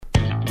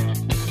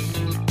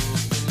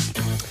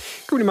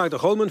Gúni mag de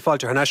Holman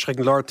fáilte ar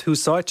neisring Lord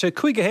túsáite,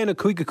 chuige héna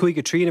chuige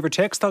trí over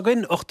text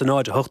agin, 8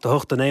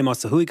 néim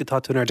as a huige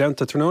tatún ar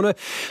deanta tróna,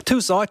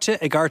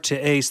 túsáite ag arte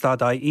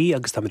stad.ie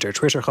agus tamidir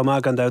Twitter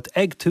chamag an dat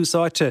ag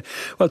túsáite.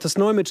 Well, tas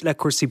nóimid le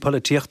cuasaí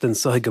polaitíochta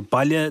sa go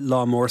baile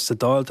lámór sa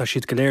dáil, tá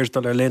siad goléir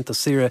dul ar lenta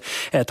sire,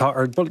 tá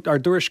ar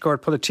Tuairisceoir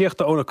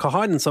polaitíochta óna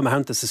Catháin sa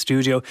hananta sa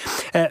studio.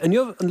 An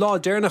lá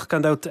déirnach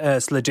gan dat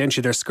le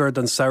gensiad ar scurd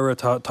an saoire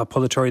tá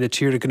polaitóirí de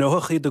tíre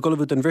gnóchaí do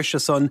golamh den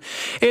bhrisise son.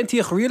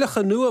 Éontíoch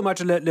rialacha nua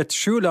maidir le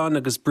trúláin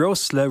agus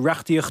bros le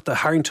reachtaíocht a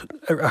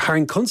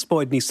hairn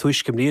conspóid níos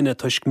tuiscim líana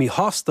tuisc mí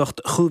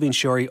hástacht chúlhín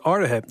seoirí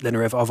áirithe lena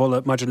raibh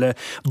ábhla maidir le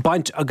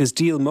baint agus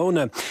díal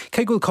móna.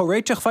 Cé gúil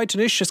córéiteach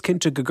faightanis is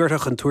cinnte go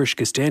gcuirteach an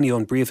tuairiscis déanaí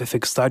ón bríomh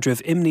ifig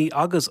stadrimh imní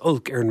agus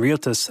ulc ar an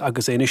rialtas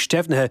agus é inis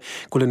stefnithe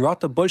gúil an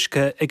ráta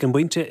builsce ag an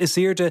buinte is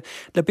irde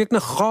le beag na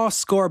chá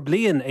scór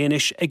blian é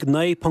inis ag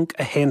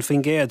 9.1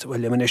 fingéad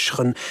bhfuil limanis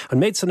chun an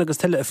méid san agus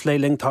tuile a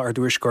phléiling tá ar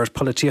Tuairisceoir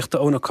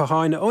polaitíochta óna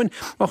Catháin Eoin.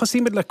 Má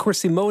chasíimiid le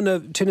cuasaí móna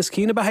tinnis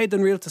cína behéad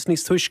an rialtas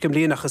níos tuiscim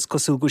líana achas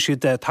cosúil go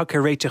siad take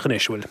réiteach an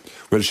isisiúil.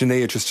 Well, sin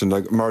é Tristan,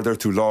 mar der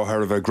tú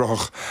láthar a bheith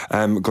groch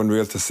gon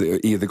rialtas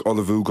iad ag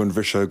Ollamh gon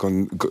bhrise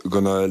gon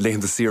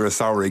léhananta sira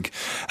saorig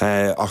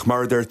ach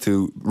mar der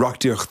tú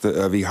reachtaíocht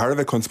a bhí thar a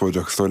bheith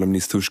conspóideach stoilm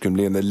níos tuiscim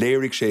líana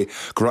léirigh sé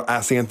go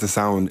asaíonta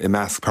saon i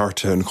measc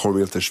páirte an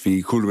chomhrialtas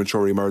bhí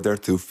chúlmanseoirí mar der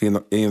tú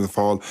éon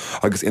fáil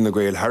agus ina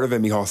ghail thar a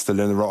bheith mí hástal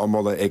lena rá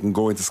amala ag an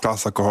ggóinta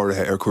scasa go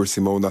háirithe ar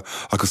cuasaí móna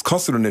agus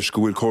cosúlanis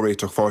go bhfuil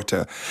córéiteach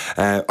fáirte.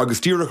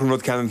 Agus dúrach an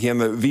rud ceann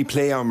chéanna bhí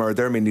pléam mar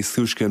dermid níos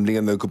tuiscim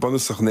líana go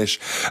bunasach níos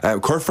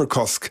chuirfar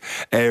cosc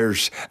ar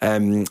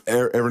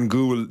an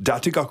gúil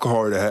datigach go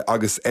háirithe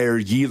agus ar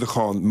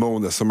díalachán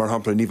móna so mar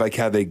hampla ní bheith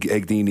cead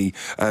ag daoine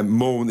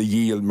món a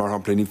díal mar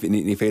hampla ní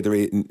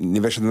féidir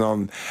ní bheith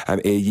an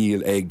é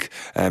díal ag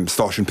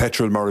stáisiún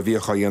petrol mar a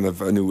bhíocha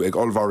dhéanamh nó ag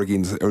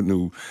olmharagín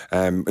nó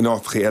an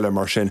áfachaí eile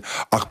mar sin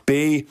ach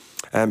bé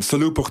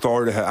salúpacht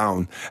áirithe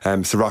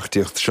ann sa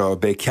reachtaíocht seo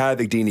bé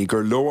cead ag daoine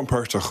gur lo an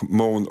perteach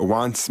món a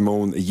bhaint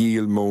món a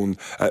díal món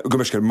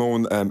gomisceir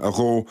món a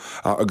ró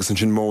agus an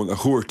sin món a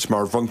chuairt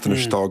mar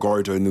bhantanis dá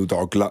gáirde nó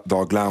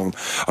dá glán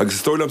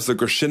agus stoilm sa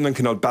gur sin an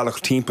cinál bailach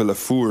timpeall a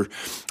fuair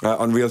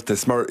an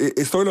rialtas mar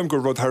is stoilm gur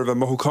rud thar bheith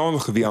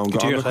mothúcánach a bhí an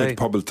gáach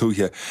pobl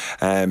túthe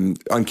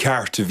an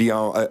ceart a bhí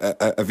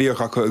a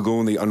bhíoch acu a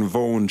gcónaí an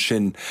bhón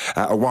sin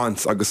a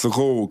bhaint agus a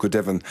ró go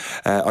deimhin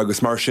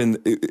agus mar sin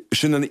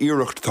an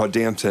iirecht tá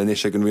déanta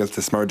inis ag an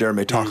rialtas mar deir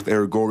mé tacht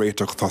ar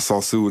ggóréiteach tá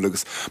sáúil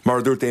agus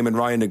mar dúirt éim an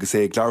Ryan agus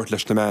é gleabhart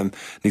leis na man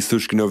níos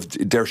tuiscinnmh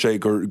deir sé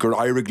gur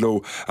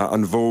airigló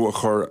an bhó a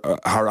chur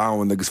th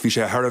ann agus bhí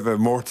sé thar a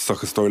bheith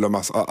mórtasach stoilm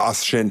as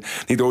sin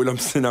ní dóilm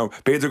sin ná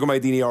beidir go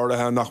mbeidh daoine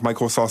áirithe nach mbeidh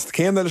cósásta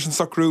céan leis an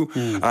sacrú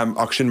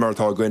ach sin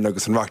martá goin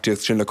agus an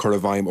reachtaíocht sin le chur a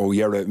bhaim ó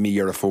dhearra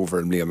míar a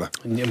fómhar an mbliana.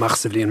 Níach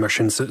sa bblion mar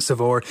sin sa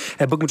bhór.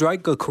 Bug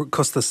draig go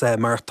costas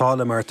mar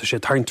tála mar tá sé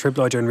tarn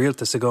tribláidir an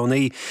rialtas a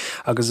gcónaí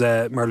agus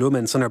mar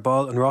lumen san ar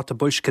ball an ráta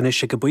builsce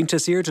níos go buinte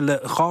irde le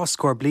chá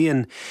scór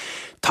blian.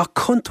 Tá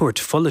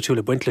contúirt folatú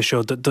le buint le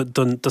seo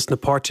dus na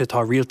páirte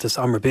tá rialtas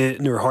amar be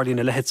nuair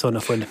hálína lehead son a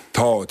fuil.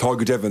 Tá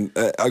go deimhin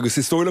agus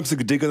is stoilm sa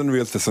go digan an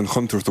rialtas an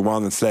contúirt a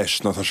bháin an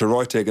sleis ná tá sé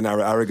ráite ag an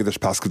airgad is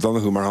Pascal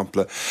Donahue mar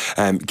hampla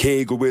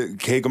cé go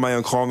mbeidh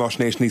an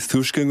chánáisnéis níos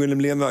tuiscin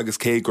bhfuilm líana agus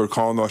cé gur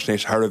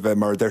chánáisnéis thar a bheith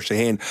mar deir sé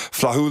héin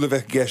flathúla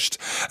bheith gceist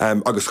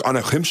agus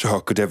anna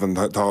chimseach go deimhin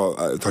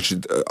tá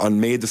si an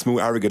méad is mú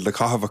airgad le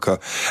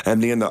cathhacha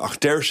líana ach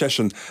deir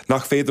sesin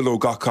nach féidirló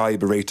gacáid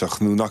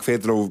beréiteach nó nach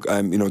féidirló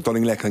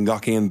doling le an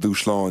gacéan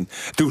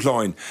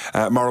dúsláin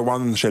mar a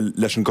bhain sé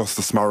leis an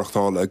gosta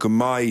smarachtála go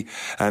mai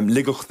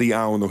ligochtaí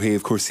ann ó héamh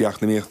cuasaíach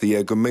na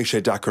míochtaí go mé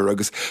sé dechar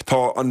agus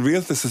tá an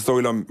rialtas is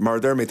dóilm mar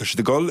derméid tá si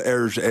de gol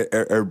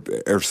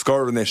ar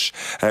scoranis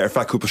ar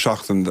feicúpa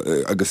seachtain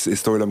agus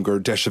is dóilm gur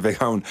de a bheith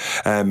ann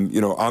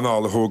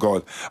anáil a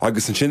thógáil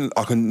agus an sin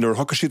ach nuair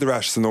thuca siad a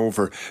reis san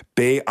óver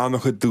bé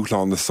annach chud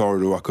dúsláin na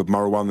sáú a go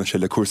mar bhain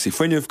sé le cuasaí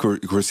foiineh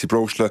cuasaí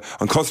bróisle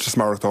an costas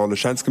marachtála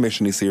seans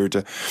commission í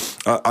siirde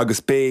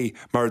agus bé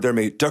mar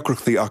derméid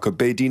decrochtaí ach go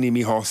bé daoine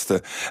mí hásta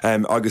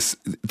agus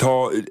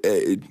tá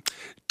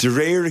de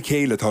réir a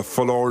chéile tá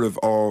foláirmh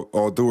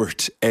á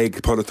dúirt ag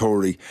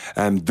polatóirí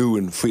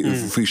dúin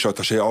faoi seo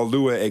tá sé á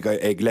lua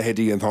ag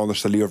leheadí an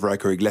tháineasta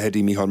líomhhreacair ag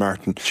leheadí Micheál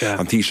Martin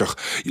an tíiseach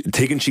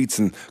tuigeann siad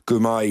san go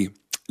mbeidh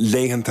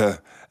léhananta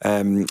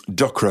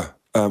docra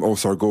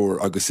ósar góir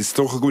agus is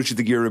stocha gúil si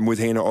de ggéir mu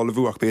héine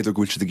Ollamh ach beidir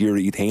gúil si de ggéir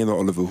iad héine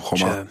Ollamh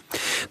chomá.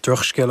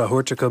 Druchscéil a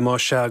thuirtecha má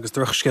se agus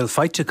druchscéil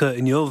feitecha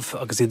inniuh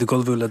agus iad a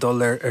gulbhú le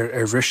dul ar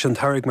bhris an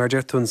thairg mar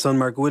deirtún san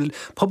mar gúil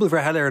pobl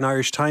bhre heile an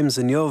Irish Times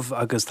inniuh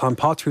agus tá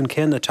patrún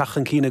cin a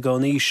teachan cína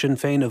gánaí sin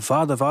féin a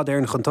bhd ar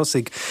an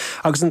chuntosaigh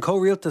agus an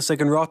córialtas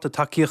ag an ráta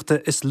takeíochta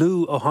is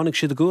lú ó tháinig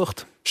siad a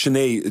gúcht.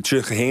 Sinné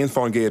trícha héin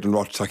fáin géad an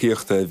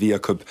Rapporteur bhí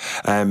cub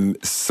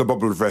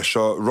subbal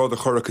bhreisio rud a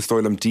chorach is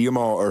stoilm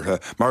díamá ortha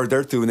mar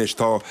deirtú inis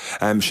tá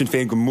sin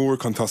féin go mór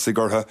contasig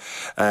ortha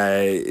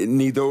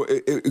nídó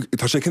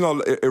tá sé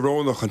cinál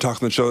irónach an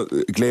tachna seo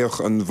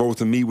gléoch an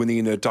bhóta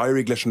míhaína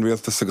Deirge leis an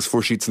rialtas agus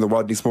fuarsíid san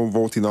bhhad níos mó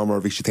bhótaí ná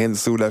mar bhí si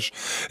téanasú leis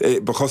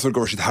bachosar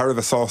gur siad Tharbh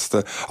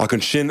sásta ach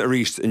an sin a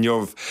ríist in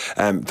jobh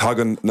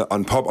tagan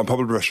an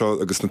pobl bhreisio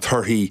agus na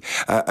turthaí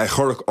a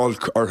chorach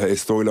olc ortha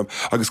is stoilm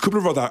agus cúpla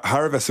rud a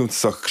Tharbh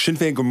sin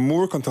féin go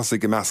mór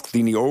contasig go measc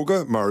daoine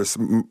óga mar is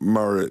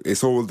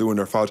óil dúin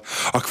ar fad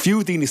ach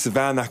fiú daoine sa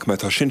bheanachma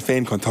tá sin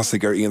féin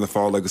contasig ar íana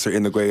fáil agus ar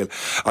ina ghail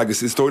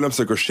agus is stoilm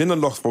sa gur sin an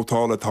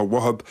lochbótála tá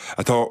wahab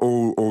atá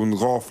ón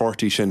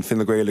ráfortí sin fin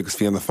na ghail agus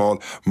fianna fáil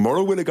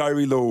mar bhfuil a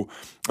gaiirí lo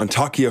an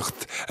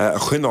takeíocht a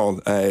chuináil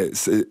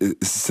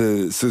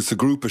sa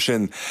grúpa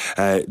sin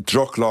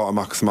droch lá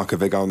amach a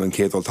bheith an an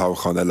céadal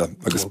táchan eile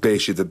agus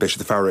béisi de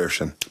fearéir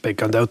sin. Be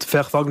gan dat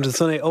fechfagn de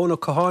sunna óna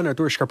Catháin ar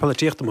dúirscar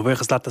polaitíochta mo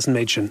bheithas leat as an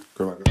méid sin.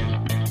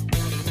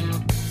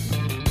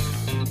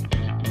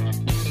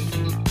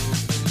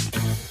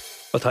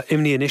 Tá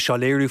imní in isá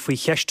léirú faoi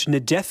cheist na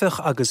defach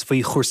agus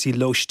faoi chúrsaí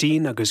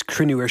lóistín agus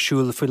cruniú ar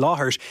siúil faoi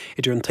láthairs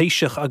idir an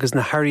taoiseach agus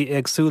na hairí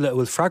agsúla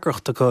bhfuil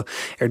freagrachta go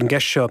ar den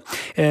gceist seo.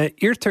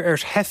 Irtar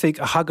ar hefig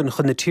a hagan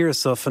chun na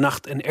tíirsa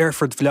fannacht in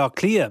Airford bhlá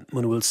clia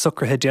man bhfuil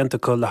sucrthe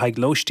déantacha le haig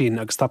lóistín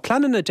agus tá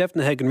planan na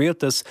defnathe an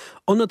rialtas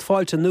ionad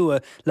fáilte nua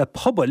le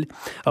pobl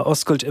a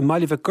oscailt i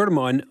Mailbh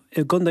Gurmáin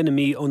i gundaine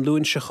mí ón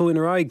luúin se chuin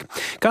ar aig.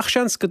 Gach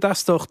seans go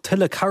dastoch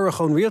tuile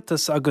carach ón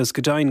rialtas agus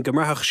godain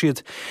gomrathach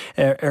siad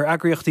ar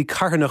agriochtaí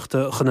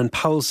carnachta chun an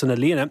Paul san a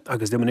léana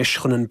agus demonis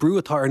chun an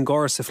brúatá an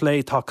gáir sa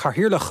phlé tá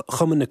Cathaoirleach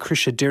chumann na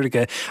cruise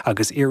Deirge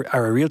agus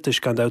ar a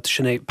rialtas gandát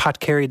sinné Pat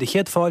Carey de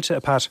chéad fáilte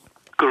a Pat.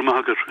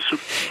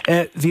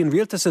 Bhí an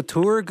rialtas a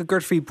túr go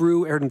gurthaí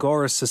brú ar an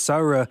gáir sa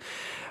saora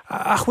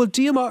ach bhfuil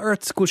díama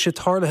airt go sé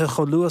tarlathe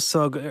cho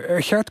luasag ar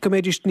cheart go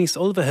méidir níos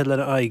olbhethe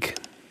le aig.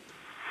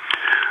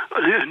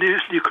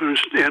 Níos ní chun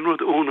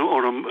éonrad óna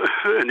orm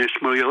inis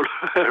marall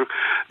ar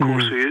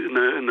cuasaí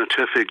na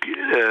traffic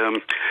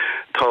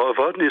tá a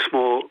bhd níos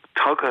mó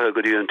tagathe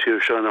go dtí an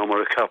tíir se ná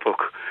mar a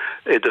capach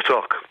é de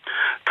troch.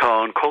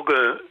 Tá an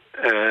coga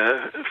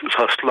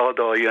sa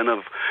sládá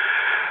dhéanamh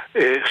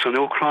san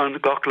Ucrain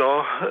gach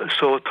lá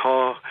so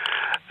tá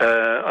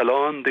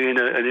Aoláin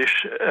daine inis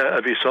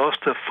a bhí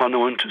sásta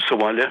fanúint sa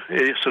bhaile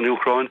san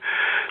Ucrain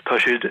tá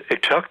siad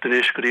ag teacht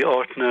inis go dtí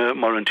áitna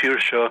mar an tíir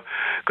seo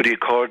go dtí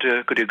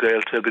cáirde go dtí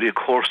gaeilta go dtí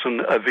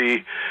córsan a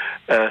bhí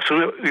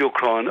san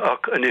Ucrain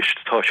ach inis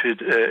tá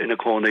siad ina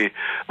cónaí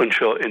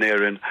anseo in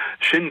éireann.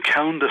 Sin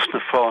ceandas na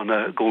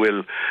fána go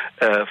bhfuil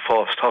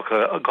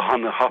fástacha a go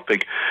hanna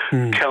hapig.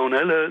 Ceann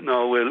eile ná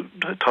bhfuil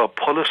tá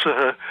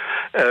polisathe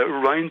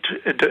roinnt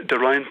de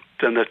roinnt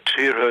den na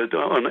tíre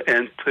an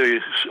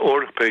entais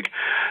orpig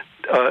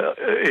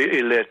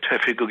I le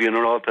tefi go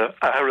generáta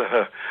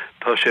áirithe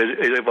tá sé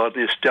bhd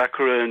níos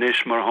deacra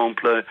inis mar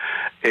hampla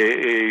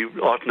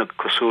áitna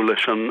cosúla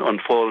an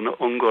fáil na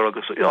Ungar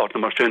agus áitna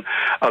mar sin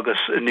agus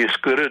níos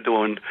gure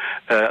dóin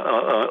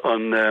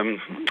an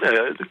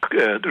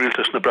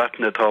rialtas na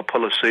Breataine tá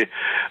policy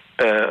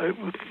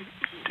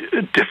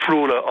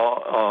difriúla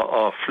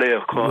á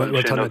phléach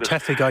tá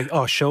tefig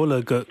á seola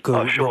go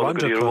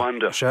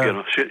Rwanda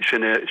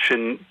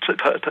sin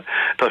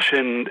tá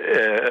sin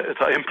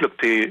tá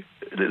implachtaí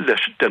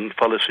leis den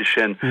policy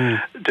sin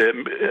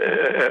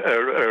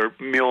ar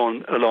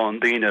mion Aoláin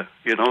daine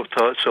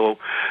tá so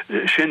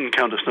sin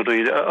ceantas na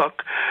riide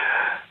ach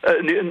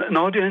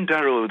ná déan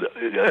darúd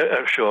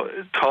ar seo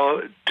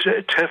tá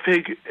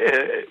tefig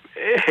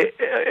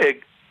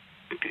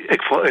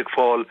ag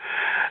fáil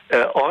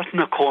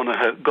áitna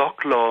cónathe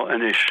gach lá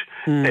inis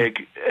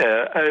ag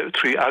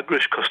trí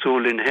agris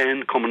costúlín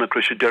hen cumann na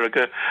Cruise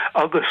Deirge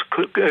agus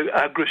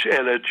agris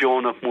eile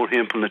Jonach mór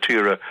himpeall na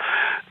tíre.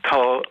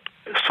 Tá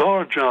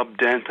sár job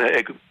déanta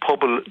ag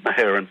pobl na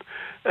Héireann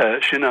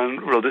sin an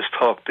rud is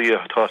táchtaí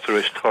tátar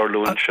is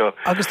tarlúin seo.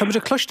 Agus tá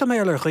muidir cloiste mé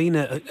ar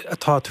chuoine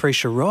atá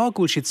trééis rá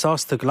gúil siad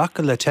sásta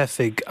ghlacha le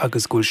tefig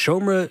agus gúil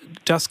seomra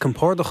deas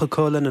compórdacha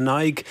chola na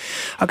naig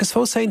agus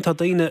fósainn tá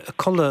daine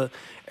chola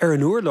ar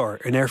an uorlár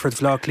in Airford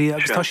bhlá clia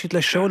agus tá siad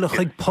le seola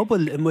chuig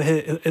pobl i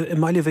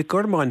Mailbh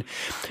Gurmáin.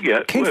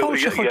 Cé fáil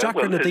se chu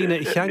deacar na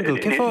daine i cheangal?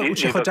 Cé fáil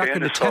se chu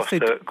deacar na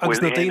tefig agus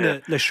na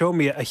daine le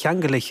seomí a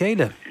cheangal le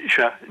chéile?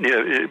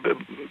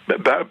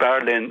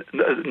 Berlin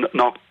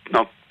nach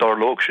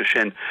darlóg se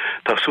sin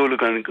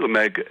tásúlagan go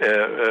meid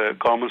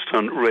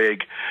Garmanston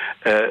réig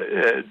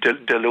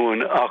de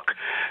luúin ach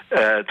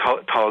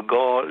tá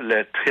gá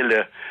le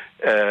tiile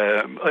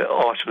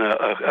áitna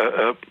a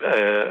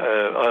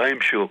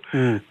aimimsú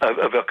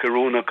a bheith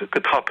corúna go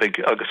tapig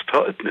agus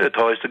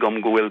táiste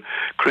gom go bhfuil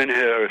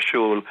crunithe ar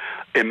siúil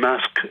I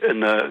measc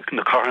na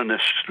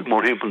carhanis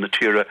mór himpeall na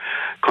tíre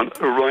chun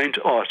roinnt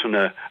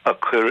áitna a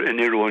chur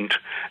in iarúint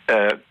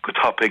go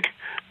tapig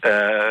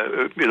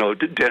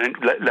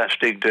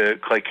leistigh de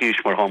claicíis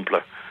mar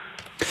hampla.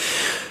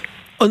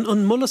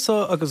 An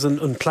mulasa agus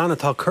an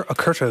planetá a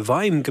chuirte a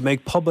bhaim go méid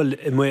pobl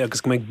i mu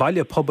agus go méid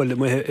bailile pobl i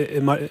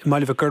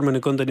maiile bh gurman a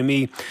gunda na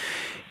mí.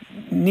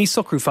 Ní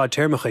socrú fád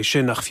termach é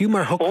sin ach fiú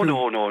mar hocrú.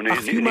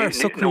 Fiú mar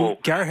socrú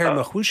gearthair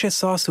mar chuil sé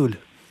sáúil.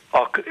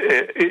 Ach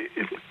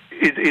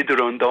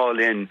idir an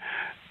dálinn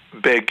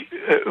beg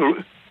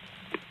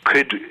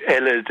chud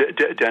eile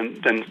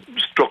den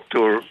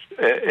structúr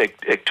ag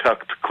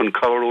teacht chun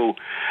cabhrú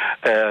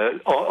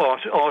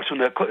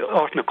áitna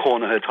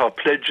cónathe tá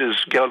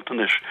pledges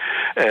gealtanis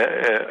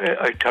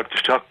ag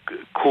teachtasteach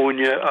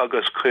cóine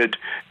agus chud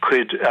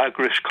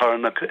agris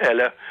carnach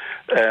eile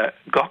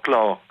gach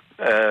lá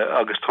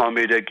agus tá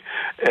méid ag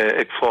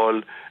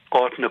fáil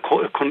áitna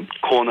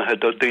cónathe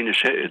do daine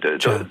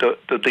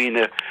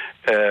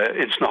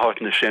ins na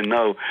háitna sin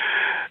ná.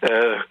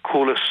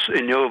 Colas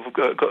Inniu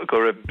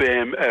gur a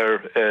béim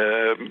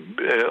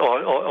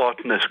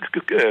áitna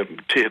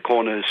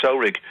tíocóna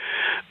saorig.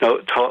 Now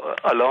tá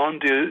Aoláin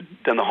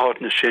den na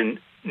háitna sin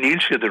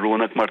níl siad a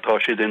rónach mar tá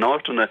siad in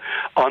áitna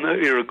anna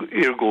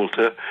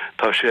iargóilta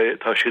tá siad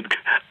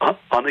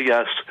anna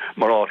gheas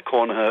mar áit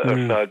cónathe ar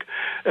feag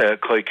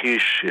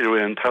caicíis i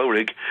roian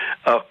taurig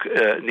ach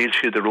níl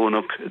siad a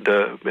rónach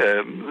de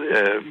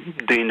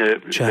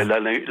daine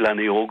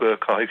lenaíoga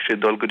caiigh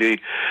siad dulgadí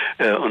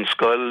an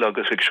Ollscoil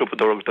agus ag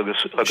siúpadóracht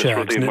agus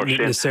rudí mar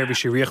sin. Na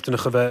seirbhís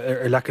riachtanach a bheith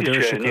ar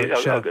lecadir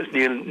agus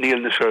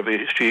níl na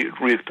seirbhís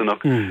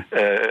riachtanach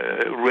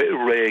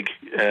réig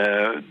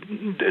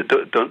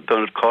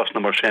don cás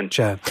na mar sin.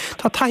 Tá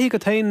taithí go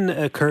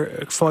tain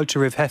fáilte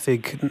rih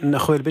hefig na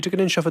chuil bit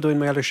gan sefaúin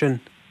méile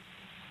sin.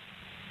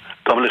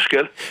 Tá le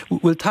scéil?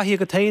 Bhfuil taithí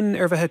go tain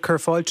ar bheitthe chur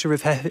fáilte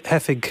rih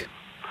hefig.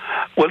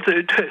 Well, tá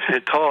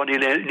ní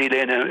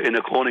léine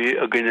ina cónaí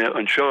a gine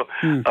an seo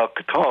ach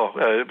tá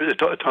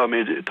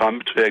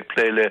ag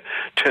pléile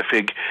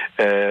tefig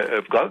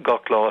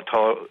gach lá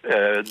tá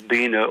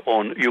daine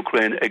ón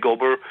Ukraine ag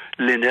obair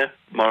linne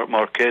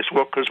mar case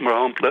workers mar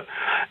hampla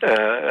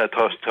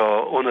tá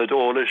onad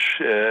ólis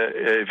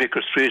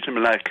Vicar Street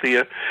in le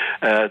clia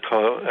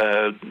tá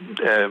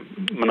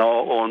maná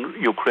ón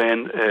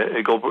Ukraine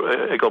ag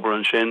obair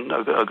an sin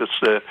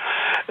agus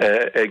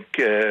ag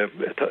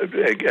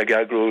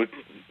agrú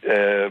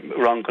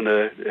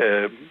ranganna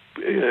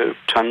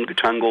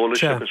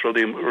tangólis agus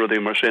rudí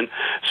mar sin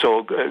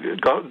so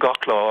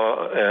gach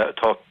lá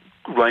tá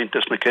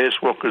roiintas na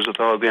case workers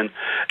atá agin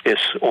is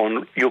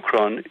ón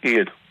Ukraine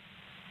iad.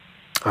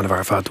 An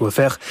bhar fad bhfuil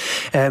fech.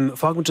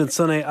 Fágman sin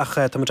sunna ach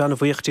tá an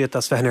bhuiochtíad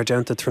as bheithnar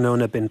deanta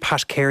tróna bin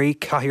Pat Carey,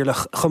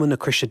 Cathaoirleach Chumann na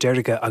Croise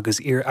Deirge agus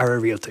ar a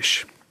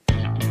rialtais.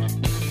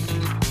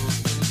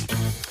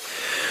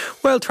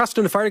 Well,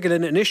 trastan na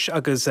fargelin inis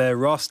agus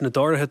Ross na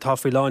Dorathe tá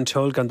Fionnuala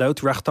teol gan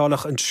dat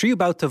rechtálach an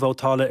tríúbáta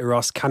bhótála i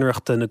Ross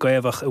ceannaireachta na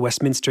Gaelbhach i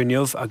Westminster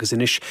Neamh agus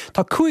inis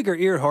tá cúigar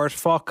iarthart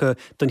fáca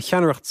don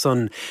cheannaireacht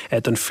son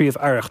don phríomh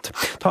aireacht.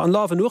 Tá an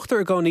lábh an uachtar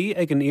a gánaí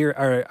ag an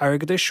ar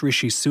airgadis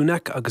Rishi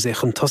Sunak agus é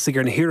chun tosaigh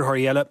ar na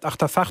hiarthairile ach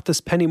tá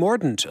feachtas Penny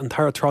Mordaunt an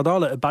tar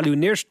trádála a bailú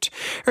níirst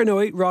ar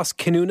nói Ross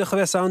cinúnach a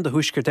bheits an de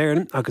thuisgur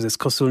déirn agus is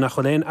cosúil nach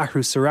choléin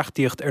ahrú sa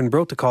reachtaíocht ar an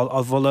brotacáil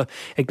a bhula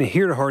ag na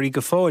hiarthairí go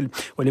fáil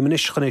bhfuil i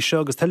munis chun é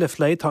agus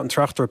telefleid tá an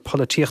Tráchtaire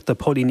polaitíochta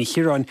Póilín i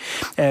Chiaráin.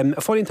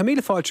 A fáilín tá míle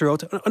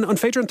fáilteót an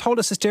féidir an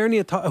tálas is déirní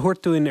a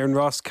thuirtúin ar an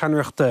Ross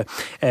ceannaireachta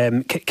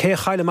cé a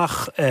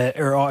chaileach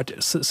ar áid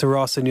sa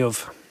Ross Inniu.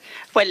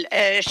 Well,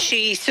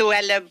 she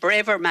suella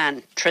braver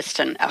man,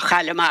 Tristan, a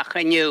chalamach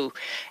Inniu,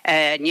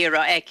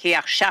 nira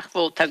ekiach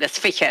shachvolt agus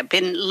fiche,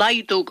 bin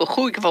laidu go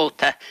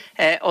chuigvolta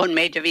on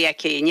meid a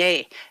vieki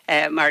inye,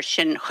 mar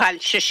sin chal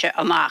shisha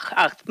amach,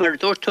 ach mar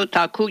dortu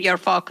ta kujar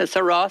fakas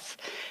a Ross,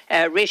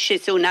 Rishi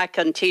Sunak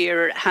an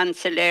tir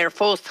Hanselair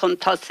fost chun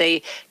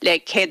tosi le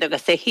ced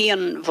agus a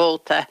hian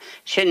volta,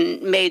 sin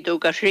meidu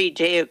go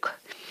rídeag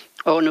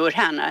on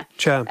urhana.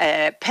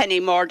 Penny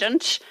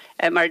Mordaunt,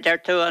 mar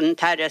dertu an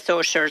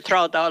Tráchtaire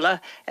trádála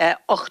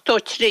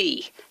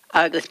 8-3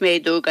 agus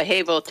méadú go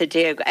héhóta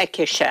déag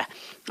eiceise.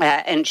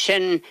 En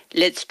sin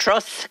Liz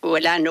Truss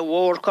gohfuil an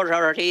bhór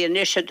choirí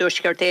inis a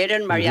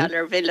dúsgurdéireann mar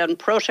ealar bhfuil an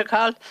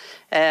protocol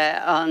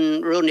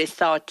an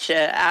rúnaístát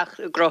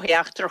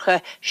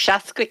grothíachtarcha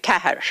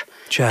 64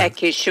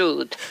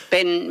 eiceisiúd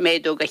bin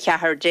méadú go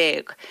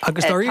 40.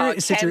 Agus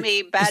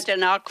Temí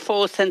badanach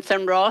fósan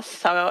san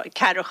Ross a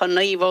ceadach an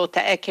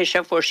níomhóta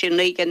eiceise fuair sin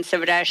nígan sa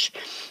bhreis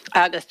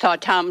agus tá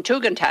tam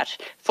túgantar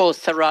fós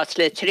sa Ross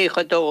le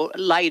tríchadó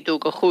laidú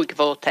go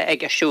chuigvóta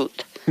ag a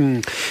siúd.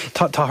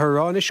 Tá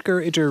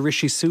thránisgur idir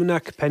Rishi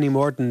Sunak, Penny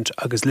Mordaunt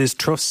agus Liz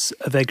Truss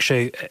a bheith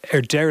sé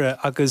ar deire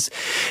agus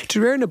tú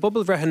réir na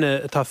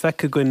bobbal-bhreithne tá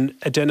feice goin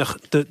a dénach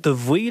de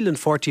bhuiil an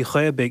 40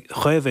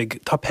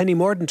 chuimhig tá Penny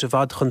Mordaunt a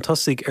bhd chun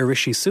tosaigh ar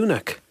Rishi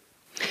Sunak.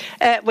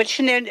 Well,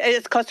 sin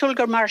is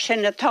cosúlgur mar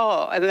sin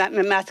atá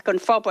me meas gon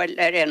fábail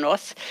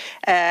rénos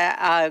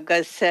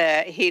agus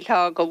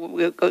hílá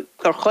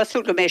gur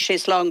chosúil go mééis sé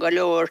lá go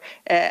leor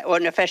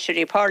ó na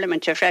Fishery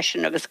Parliament a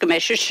freisin agus go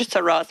mééis siise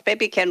arás,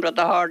 Baby Ken rud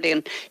a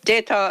Hardín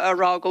déta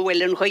ará go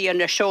bhfuil an chuí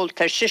na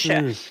seoltar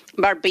siise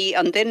mar bí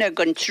an duine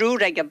gon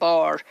trú ag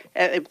bar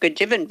go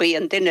divan bí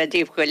an duine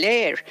díobh go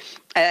léir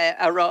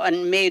ará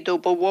an méadú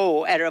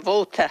bhó ar a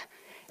bhóta.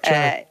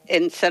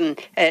 In san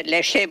le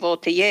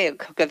sévóta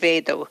dhéag go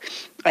bhéadú.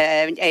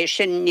 É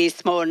sin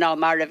níos mó ná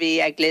mar a bhí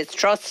ag Liz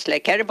Truss le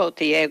cerbóta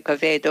dhéag go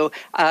bhéadú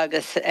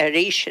agus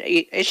rís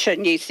is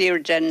níos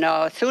irde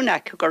ná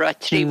súnach gur a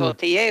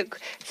tríbóta dhéag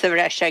sa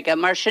bhreis aige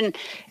mar sin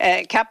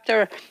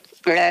captar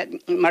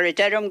mar a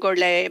deirm gur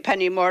le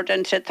Penny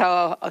Mordaunt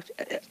tá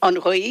an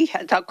ghuí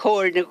tá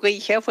cóir na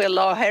ghuiche bhfuil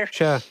láthir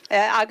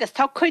agus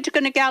tá chuid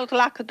gona geall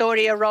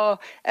lacadóí ará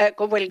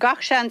go bhfuil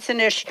gach seansan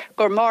is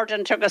gur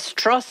Mordaunt agus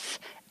Truss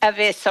a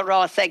bheits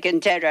arás ag an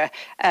deire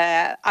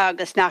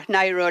agus nach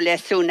nairó le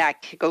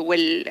súnach go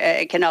bhfuil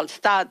cinál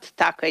stad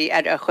tacaí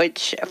ar a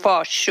chuid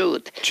fás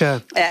siúd.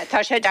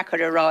 Tá sé dachar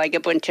ará ag a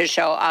bunta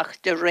seo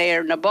ach de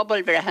réir na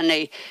bobbal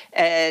bhrehanna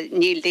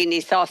níl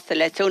daoine sásta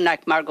le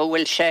súnach mar go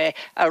bhfuil sé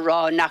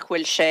ará nach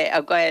bhfuil sé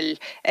a ghail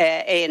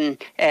éon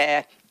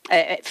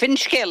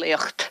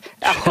finscéalaíocht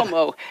a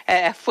chumó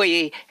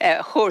faoi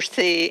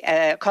chúrsaí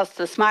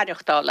costas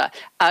maireachtála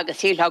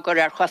agus híl gur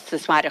ar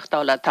costas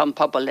maireachtála tam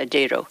pobl a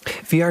ddíru.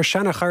 Bhí ar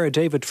seanna chara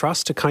David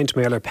Frost a caint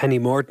mé ar Penny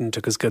Mordaunt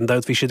agus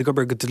gandát bhí siad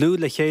gobar go dlú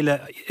le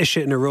chéile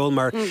isise ina ról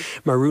mar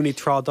rúnaí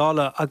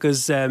trádála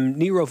agus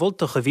ní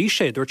bhilteach a bhí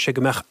sé dúirt sé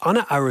go meach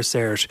anna áras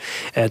éir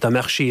dá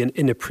meach sí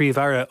ina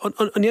príomhhara.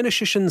 An dhéana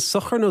si sin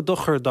sochar nó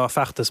dochar dá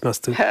feachtas meas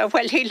tú?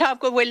 Well, híl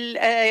go bhfuil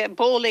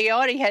bólaí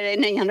áirithe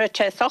ina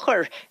te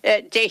sochar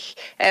dich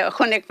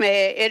chunig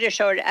mé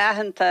iriseoir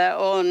ahananta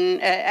ón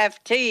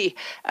FT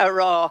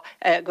ará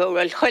go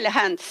bhfuil chuile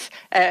hans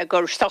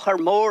gur sochar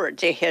mór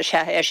dithe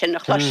sé sin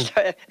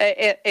chluiste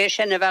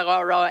sin a bheith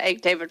árá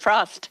ag David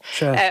Frost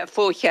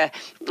fóche.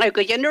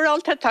 Go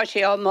generalta tá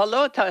sé á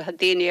malo tá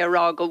daine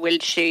ará go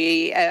bhfuil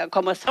si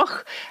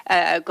cumasach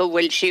go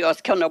bhfuil si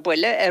os cena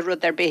buile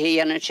rud ar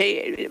bihíana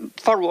si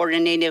forhór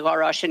in éine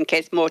gárá sin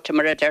céis móta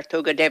mar a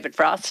deirtú go David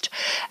Frost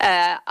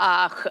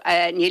ach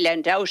ní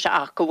len dás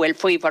ach go bhfuil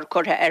faoihar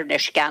curtha ar na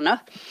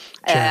scanna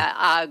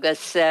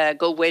agus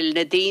go bhfuil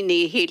na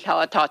daoine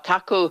híltá tá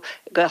taú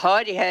go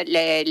háirithe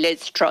le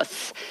Liz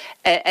Truss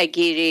a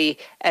géirí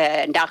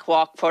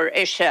nachmhaach for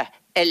ise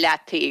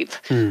electív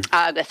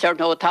agus ar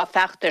nó tá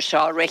feachtar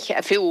seo rich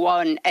a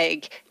fiúháin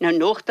ag na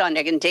nuachtáin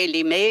ag an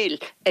Daily Mail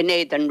in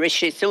éiad an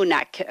Rishi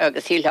Sunak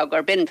agus híltha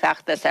gur bin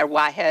feachtas ar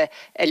waithe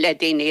le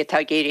daoine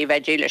tá géirí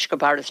bheith go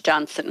Boris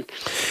Johnson.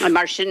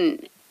 Mar sin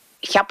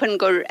cheapan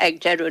gur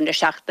ag deirú na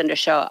seachtainna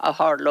seo a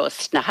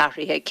thárlós na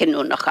háirithe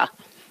cinúnacha.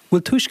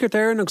 Bhfuil tuisceart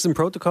éireann agus an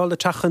protocol a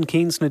teachan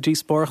cíns na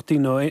díospórtaí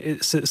nó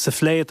sa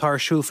phlé atá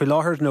siúil fé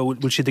láthair nó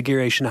bhfuil siad a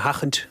géir sin na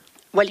hachant?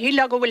 Well,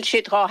 híla go bhfuil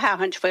siad rá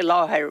hachant fé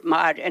láthair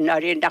mar in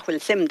aíon nach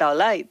bhfuil simdá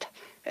leid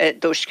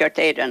tuisceart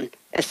éireann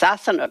is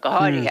hasanna go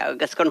háirithe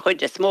agus gon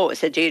chuide smó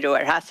is a ddíú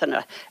ar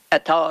hasanna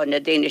atá na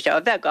daine seo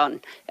a bheagán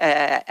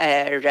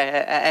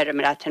ar a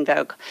mratin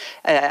bheag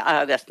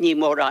agus ní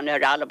mór an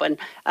ar Alban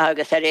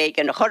agus ar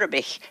éigen na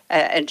chorbich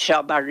an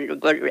seo mar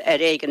gur ar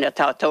éigen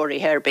atá tóirí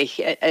herbich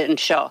an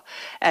seo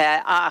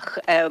ach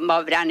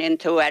má bhreann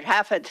tú ar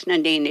hafad na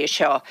daine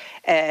seo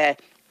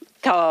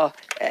tá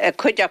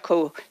chuide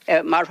acu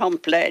mar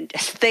hampla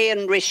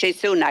stéan Rishi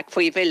Sunak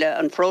faoi bhile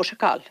an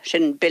protocol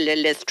sin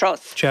bille Liz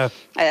Truss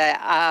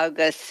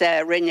agus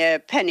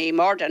rinne Penny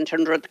Mordaunt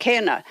an rud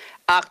céine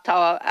ach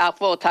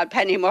bhótá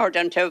Penny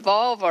Mordaunt a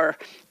bhábhar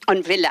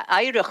an bhile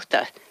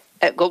éireachta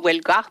go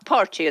bhfuil gach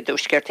páirtí a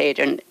dúsceart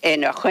éireann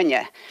ina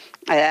chuine.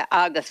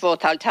 Agus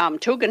bhótáil tam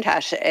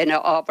tugantais ina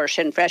ábhar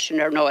sin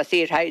freisin ar nó a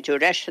tíorthaidú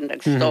reisin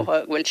agus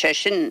bhfuil sé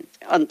sin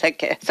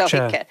Aontaiche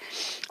sohice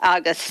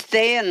agus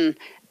stéan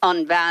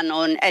an bhean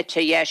ón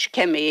ete dheis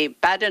cemí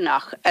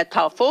badanach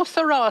atá fós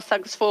arás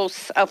agus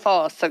fós a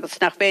fás agus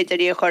nach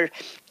féidir chur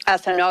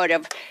as an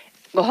áireamh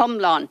go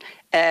thomláin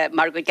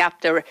mar go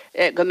gaptar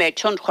go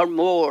méid tionchar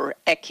mór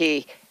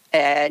aici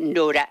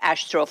nuair a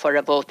aistrófar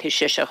a bhótaí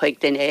siise chuig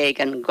den éig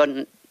an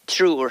gun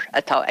trúr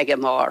atá ag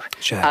mar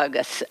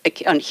agus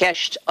an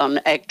cheist an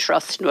ag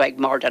trust nó ag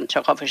Mordaunt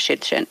a chofar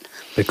siad sin.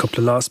 Be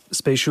coppla lá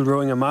spéisiúil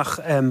roing amach.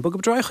 Bug go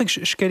dráich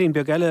scéirín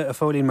beag eile a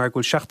fólín mar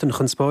gúil seachtain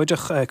chun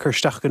spóideach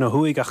chuirsteach gan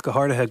huaig ach go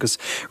háirithe agus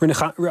rinne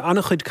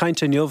annach chuid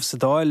cainte neomh sa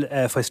dáil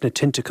feis na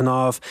tinte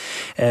canáh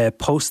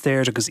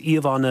póstéir agus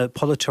íomhána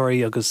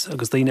polaitíochta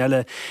agus daoine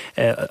eile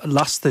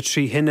lasta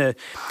trí hinne.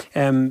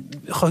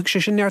 Chuig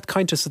sé sin neart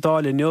cainte sa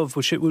dáil in neomh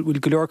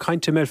bhfuil go leor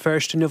cainte mé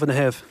fearste neomh na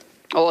heh.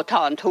 Ó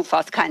tá an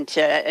túfás cainte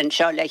an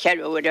seo le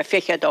cheirúir a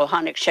fichead ó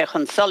tháinig sé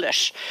chun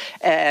solas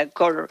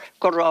gur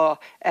rá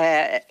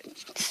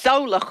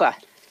saolacha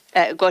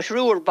go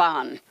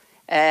rúrbán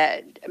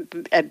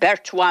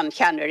Bertwan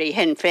ceanirí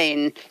hin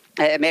féin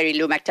Mary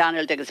Lou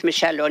MacDonald agus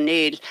Michelle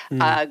O'Neill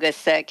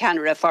agus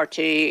ceanara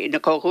fortí na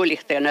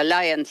cóhúlaachta an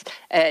Alliance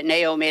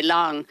Naomi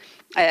Long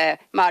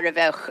mar a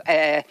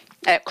bheith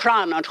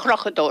crán an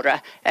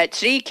chrochadóra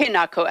trí cin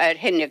acu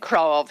hinne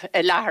crámh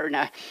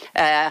leharna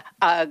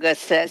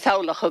agus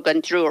saolach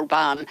an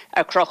drúrbán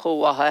a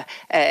crochúhathe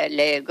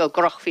le go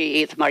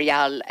grochhí iad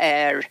marial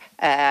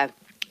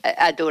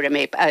a dúra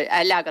mé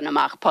a legan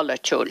amach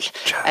polaitíoil.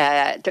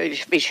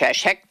 Bhí sé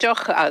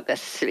seicteach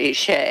agus bhí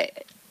sé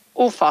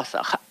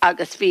úfásach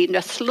agus bhí na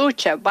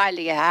slúte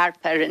bailí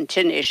harpar an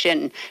tinine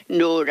sin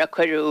nuair a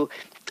chuirú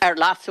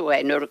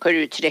lasúé nuair a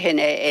chuirú trí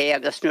hinne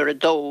agus nuair a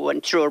dó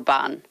an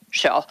trúrbán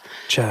seo.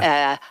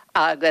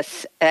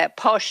 Agus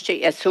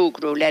páistí a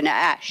súgrú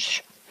lena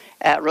eis.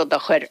 Rud a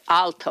chuir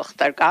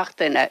altocht ar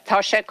gachtainine. Tá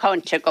sé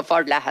conte go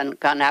bhór lehan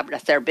gan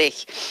abras ar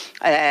bich.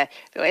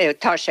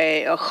 Tá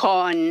sé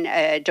cháin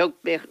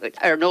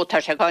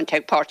tá sé conte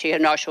ag Pártaí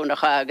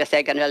Náisiúnacha agus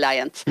ag an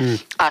Alliance.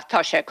 Ach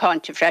tá sé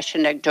conte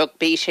freisin ag dog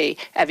bísí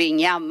a bhí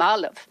neam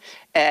málamh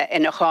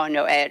ina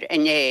cháinú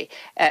inné.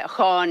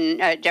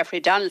 Cháin Jeffrey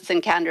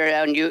Donaldson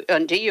ceannar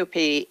an DUP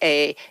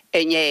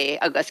inné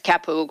agus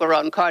ceapú gur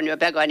an cháinú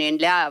beagán in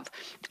leabh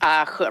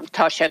ach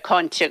tá sé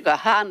conte go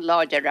hán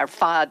láidir ar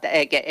fad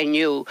ige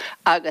Inniu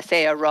agus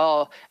a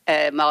rá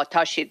má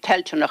tá si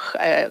teltúnach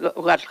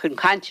chun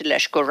cainte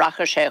leis go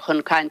racha sé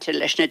chun cainte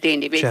leis na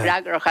daoine bhí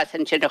bhreagarachas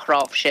an sin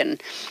chráf sin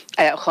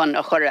chun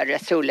a chur ar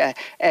asúla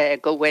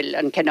go bhfuil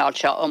an cinál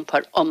seo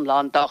iompar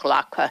omláin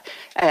doghlacha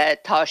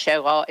tá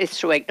sé rá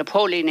isrúig na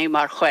Póilíní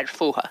mar chuir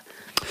fuha.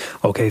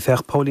 Ok,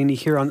 fech Póilíní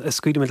hir an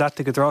scuide me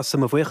lete go drás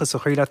sam a bhuichas a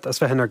chuileat as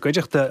bheith ar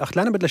goideachta ach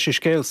lena bit leis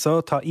scéil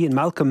so tá Ian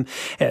Malcolm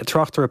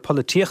Tráchtaire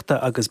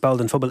polaitíochta agus bald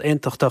an phobal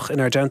aontachtach in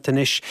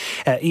Argentinais.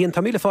 Ian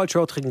tá míle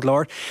fáiltrót an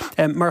glár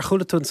mar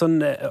chulatún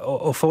san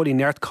ó fólí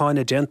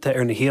neartcáine genta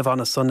ar na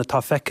hiamhhanna sanna tá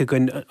feice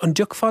gon an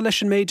deagfá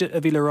leis an méide a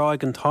bhí le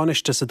ráig an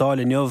táiste sa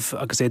dáil inniuh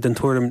agus den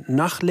túm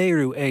nach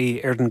léirú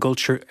ar an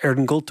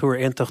gultúr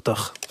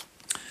aontachtach.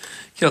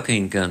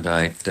 Ceocaín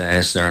gandáid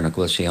ar na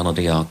bhfuil sé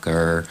anadaíach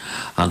ar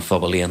an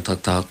phobal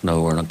aontachtach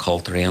nó ar an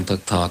cultúr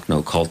aontachtach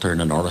nó cultúr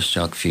na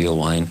Eoin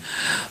fiúháin.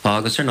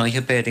 Agus ar naithe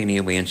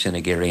bédaí bhaon sin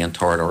na géirí an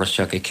tóir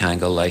Eoin i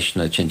ceangal leis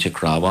na tinte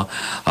crába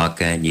ach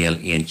níl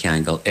íon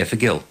ceangal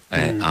ifigil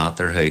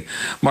átarthú.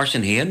 Mar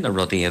sin héan na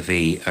rudaí a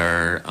bhí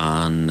ar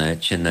an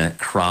sinna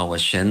cráha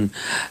sin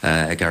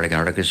a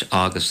garagaragus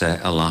agus a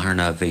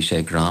látharna bhí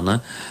sé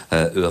grana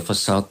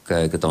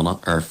uafasach go donna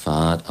ar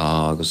fad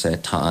agus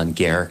tá an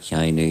ggéir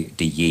ceanú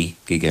dhí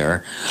go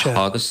ggéir.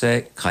 Agus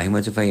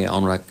caiimiid a bheith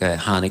anrach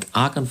hánig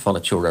ag an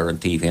folaitíoir ar an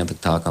tíomh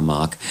aontachtach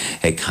amach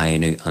ag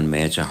caiinú an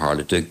méid a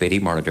hála dúg bédí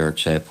mar a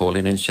dúirt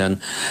Póilín sin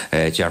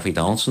Jeffrey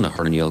Donaldson a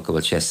thurníol go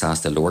bhfuil sé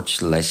sásta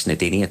loirt leis na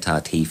daoine atá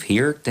tíomh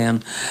hir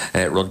den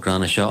rud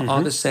grana seo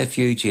agus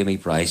fiú Jamie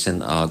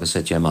Bryson agus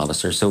Jim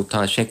Allister so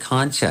tá sé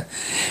cáinte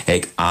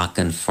ag ach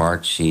an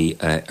fartí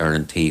ar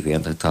an tíomh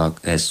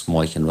aontachtach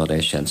smáichin rud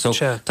é sin. So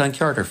tá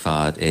ceart ar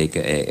fad ag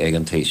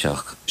an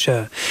taoiseach.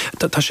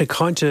 Tá sé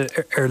cáinte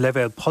ar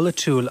leibhéil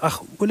polaitíoil ach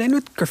bhfuil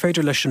éonúd gur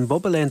féidir leis an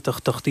bobbal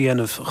aontachtach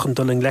dhéanamh chun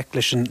duling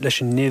leis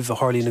an nimh a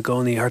Harlí na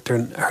gcónaí thart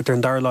ar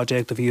an darláid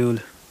ag do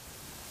bhiúil.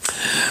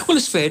 Well,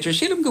 is féidir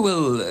sílam go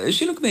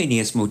mé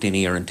níos mú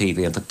daoine ar an tíomh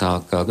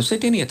aontachtach agus é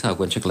daoine atá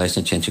bhain se leis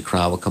an tinte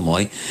cráha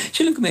cumáid.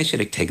 Sílam go mé sé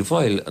ag teagh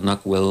bháil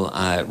nach bhfuil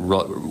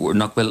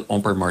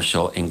iompar mar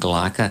seo in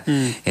ghlacha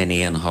in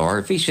éon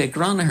thar. Bhí sé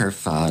grana ar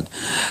fad.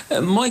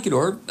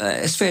 Maigeúir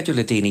is féidir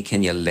le daoine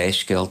cinne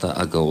leisceilta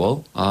a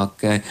ggóil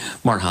ach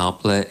mar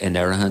hápla in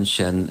airithean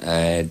sin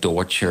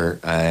dúirtear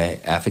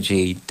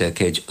effigy de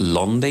céid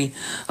Londaí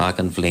ag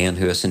an bhléon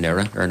thuas in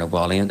éire ar na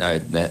bháilíonn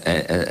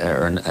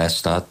ar an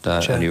stad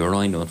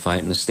Eoin nó an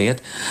fight in the state.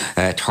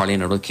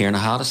 Tarlíonn a rud céar na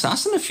hád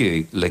assassin a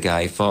fiú le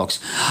Guy Fawkes.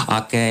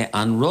 Ach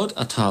an rud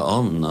atá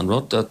an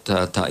rud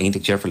tá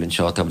iontaigh Jefferlin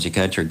seo tá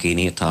caiintear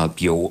Guinea atá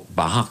bio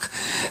bach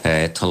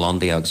tá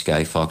Londaí agus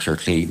Guy Fawkes ar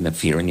clí na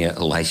fíorne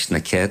leis na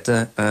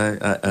céite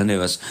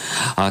anuas.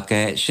 Ach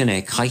sin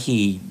é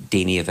caithí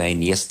daoine a bheith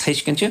níos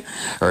tuiscinte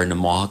ar na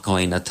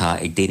máthcáin atá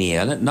ag daoine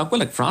eile nach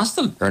bhfuil ag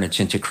freastal ar na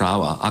tinte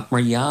cráha ach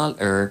margheall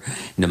ar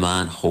na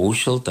man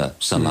hóisiilta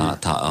san lá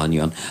tá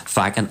anion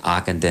feicin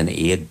ach an den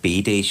iad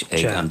bídéis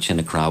ag an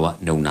tinte cráha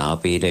nó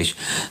ná bídéis.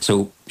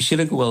 So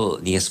síle go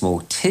bhfuil níos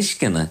mó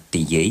tuiscinne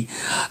de dhé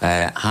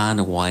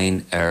hána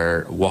bhhain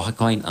ar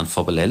wathaáin an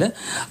phobal eile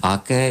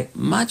ach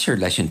maidir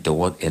leis an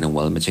dóid ina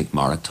bhfuilmid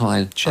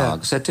marachtáil.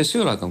 Agus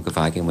tuisiúla go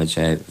bhhaigin muid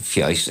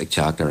fios ag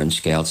teach ar an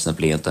scéals na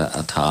blianta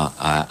atá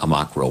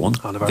amach róin.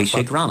 Bhí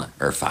sé grana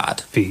ar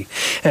fad. Bhí.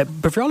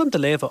 Bhrealam de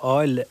léamh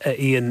áil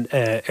íon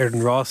ar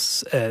an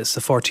rás sa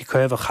fortí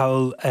cuimh a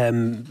chail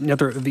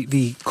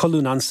bhí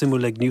colún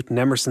ansimú le Newton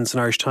Emerson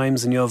san Irish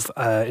Times in jobh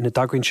ina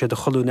dagrin sé de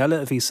colún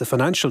eile a bhí sa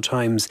Financial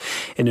Times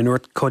in an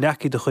North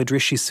Coleaci de chuid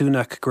Rishi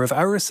Sunak go raibh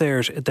áras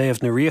éir a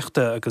déobh na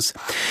riachta agus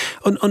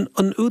an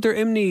údar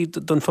imní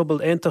don phobal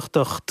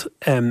aontachtach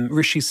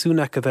Rishi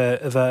Sunak a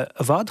bheith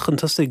a bhad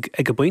chuntasig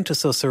ag a bainte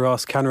sa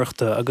rás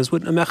ceannreachta agus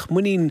bhfuil na meach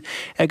muín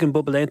ag an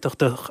bobbal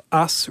aontachtach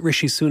as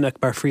Rishi Sunak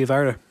bar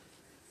phríomhara.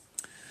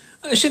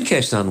 Sin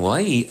ceist an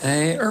bhaid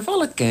ar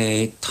bhalaach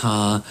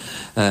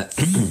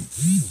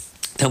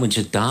tá Támann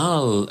sé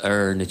dal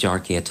na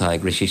dearcaí atá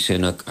Grisí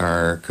Sunnach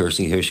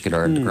chúrsaí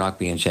thuisceile na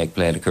Gracbí an Seach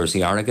léad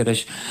chúrsaí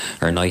airgeadis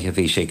Náisiúin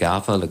bhí sé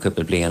gafa le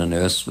cúpla bliana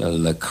nuas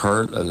le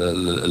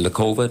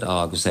COVID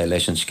agus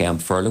leis an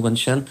scam furlahain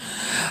sin.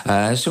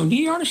 So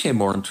ní arna sé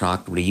mór an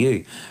tracht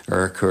riú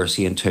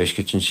chúrsaí an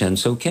tuisceil sin.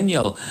 So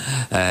cinneal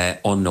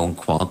unknown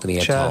quantity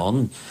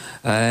atá.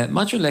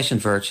 Maidir leis an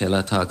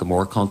bhirteile tá go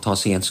mór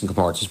contásaí an san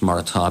gopáirtas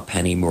mar atá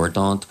Penny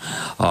Mordaunt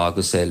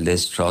agus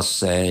Liz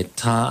Truss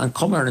tá an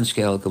cumar an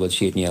scéal go bhfuil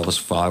siad níos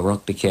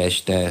fáhracht de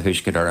ceist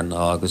thuisceir an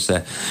agus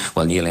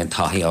bhil níl an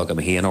taí aga a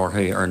híon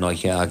orthu ar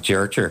náithe ag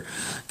deirtear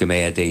go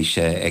méad éis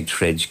ag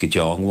trid go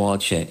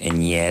deangháilte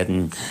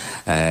inéan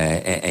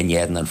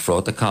an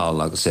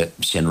frotaáil agus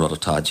sin rud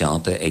atá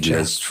deanta ag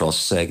Liz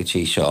Truss go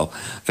tí seo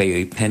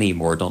bheith Penny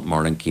Mordaunt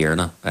mar an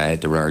ggéarna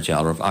de réir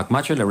dealmh ach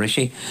maidir le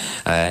riisi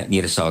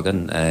ní sagan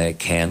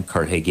cén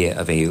chuthaige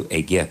a bheith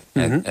aige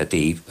a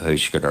dtíobh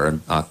thuisceir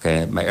ach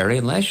mai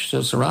aon leis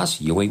sa rás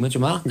Eoin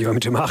amach.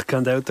 Eoin amach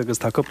gan dat agus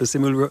tá coppla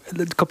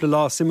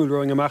lá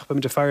simúlróing amach be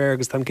de fear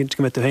agus tam cinnte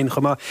mit hain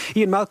chumá.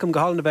 Íon Malcolm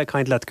goáil na bheith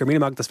caiint le gur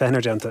míach das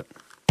bheithnar deanta.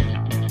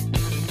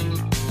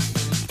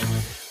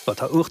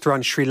 Tá uachtar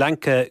an Sri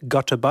Lanka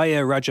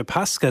Gotabaya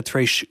Rajapaksa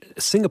tréis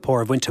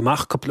Singapore bhaint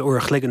amach coppla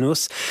uair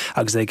chligeanús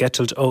agus é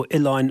getalt ó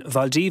Ollláin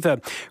Valdíva.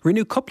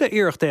 Rinú coppla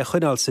iirecht é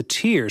chuineáil sa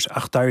tírs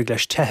ach dairg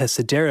leis tethe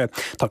sa deire.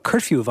 Tá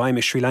curfiú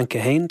bhaim Sri Lanka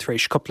hain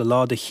tréis coppla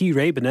lá de hí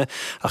rébanna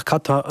ach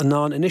catá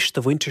anán inis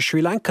do bhainte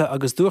Sri Lanka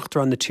agus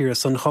dúachtar an na tíre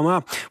san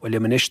chomá.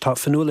 Bhfuil inis tá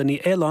Fionnuala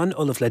ní Aoláin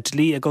Ollamh le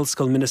dlí ag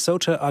Ollscoil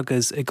Minnesota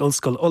agus ag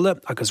Ollscoil Ollamh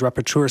agus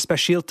Rapporteur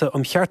Speisialta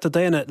chearta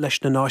déana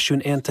leis na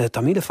Náisiúin Aontaithe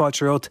tá míle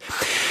fáilte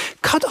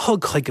Cad a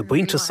thug chuig go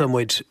buinte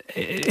samid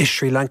is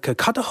Sri Lanka,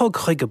 cad a thug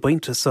chuig go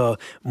buinte sa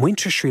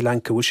muinte Sri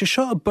Lanka, bhfuil sé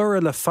seo a bura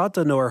le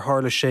fada nó ar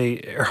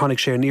tháinig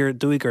sé níor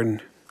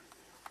dúigarn?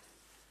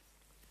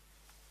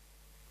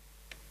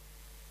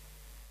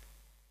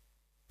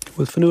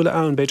 Bhfuil Fionnuala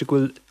ann beidir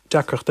bhfuil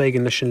deacracht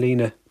éigean leis an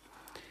líne.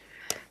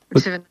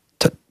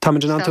 Táid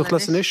an antúch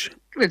leis an is?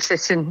 Bhfuil sé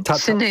sin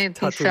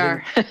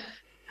éar.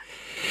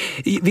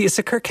 Bhí is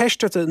a chur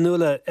ceistart a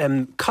nula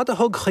cad a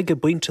thug chuig go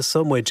buinte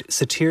samid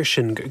sa tíir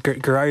sin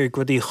gur air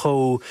gradí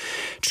cho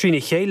trína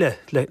chéile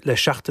le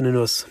seachtain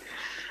nuas.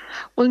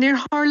 Well, níor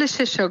hála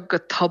sé seo go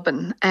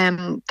toban.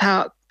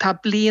 Tá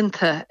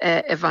blianta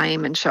a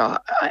bhaim seo.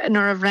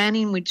 Nuair a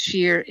bhreanín muid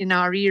siar in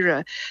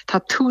áíre,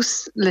 tá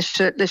tús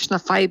leis na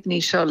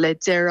feibní seo le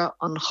deire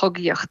an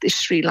chogaíocht is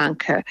Sri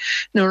Lanka.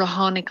 Nuair a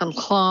tháinig an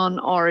chláán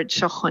áid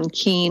seo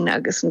Choincheanainn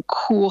agus an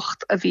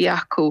cuacht a bhí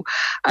acu,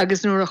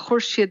 agus nuair a chuir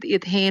siad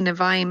iad héin a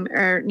bhaim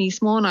ar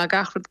níos móna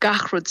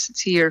gachrod sa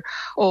tír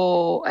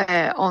ó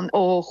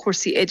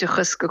chuirsaí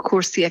éidechas go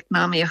cuasaí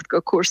eacnamaíocht go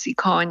cuasaí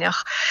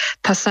cáineach.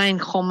 Tá sain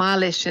chomá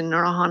lei sin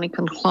nuair a tháinig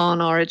an chláán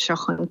áid seo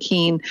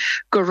Choincheanainn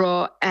go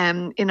rá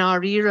in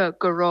áíre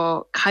go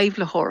rá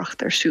caibhleóireacht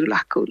arsúil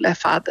acu le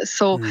fada.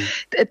 So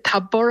tá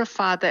bora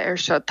fada ar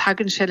seo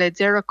tagann sé le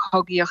deire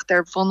cogaíocht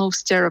ar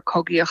bhunús deire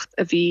cogaíocht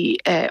a bhí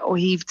ó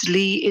híomh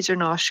dlí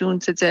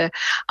idirnáisiúnta de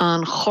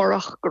an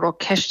chorach go rá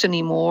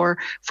ceisteaní mór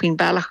faoin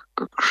bailach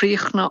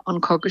goríochna an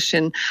coga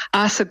sin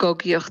as a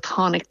gogaíocht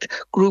tháinig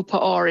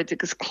grúpa áid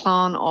agus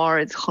chlán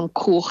áid chun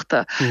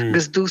cuachta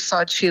agus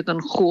dúsáid siad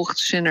an chuacht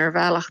sin ar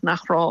bhealach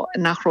nach rá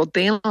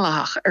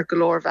déanalach ar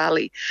Glór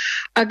Valley.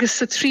 Agus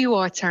sa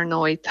tríháit ar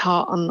nóid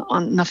tá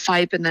an na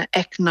feibanna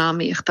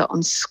eacnamaíochta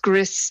an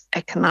scris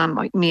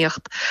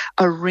eacnamaíocht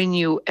a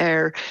rinneú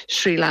ar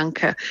Sri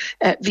Lanka.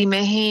 Bhí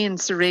mé héin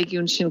sa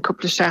régiún sin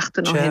cúpla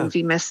seachtain ó hen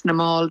bhí mes na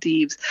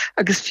Maldives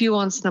agus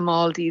fiúans na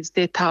Maldives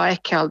dé tá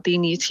eiceáil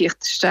daoine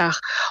tíochtasteach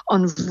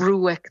an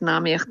bhrú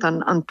eacnamaíocht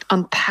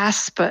an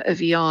taspa a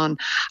bhí an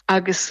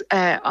agus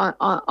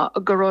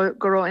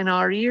go in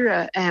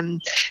áíre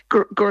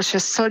gur sé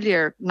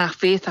soléir nach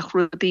bhéach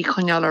rudaí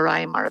chuneal a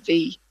raim mar a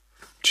bhí.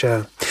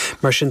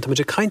 Mar sin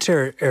táid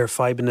caiintear ar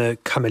feibanna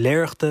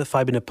camiléireachta,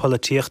 feibanna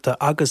polaitíochta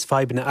agus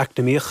feibanna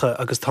eacnamaíocha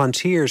agus tá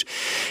tírs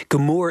go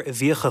mór a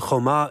bhíocha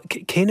chomá.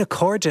 Céna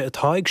cóide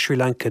atá ag Sri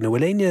Lanka nó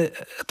bhfuil aine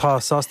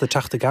atá sásta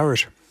teachta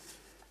gabhar?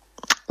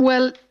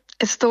 Well,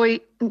 is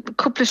dói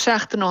cúpla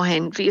seachtain ó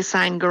hen bhí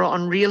asáin gur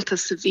an rialta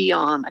sa bhí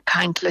an a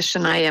caint leis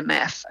an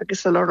IMF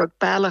agus a lorach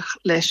bailach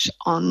leis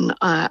an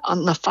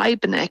na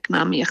feibanna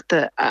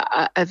eacnamaíochta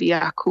a bhí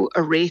acu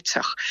a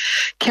réiteach.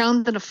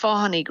 Ceann den na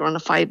fáhannig gur an na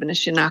feibanna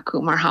sin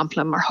acu mar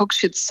hampla mar thug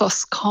siad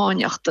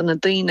soscáineacht an na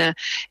daoine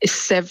is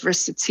seimhre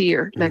sa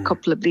tír le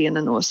cúpla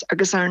bliana nuas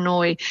agus ar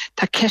nói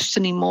tá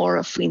ceisteaní mór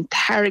a faoin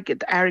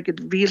targad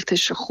rialta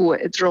se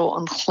chua i dro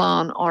an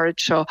chláán áid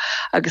seo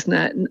agus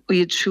na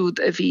iad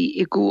siúd a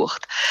bhí i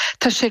gúacht.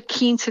 Tá sé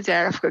cínta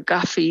dearmh go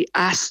gafaí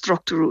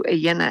astruchtúrú a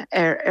dhéine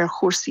ar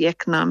chósaí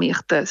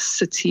eacnamaíochta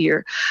sa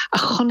tír. A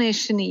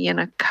chonéis sin i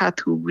dhéine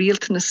catú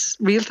rialtas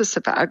a bheith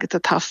agat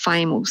atá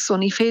feimú. So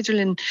ní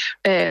féidirlinn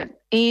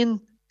éon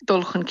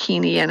dulchan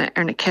cíine dhéine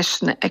na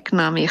ceisna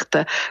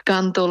economiachta,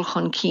 gan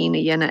dulchan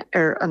cíine dhéine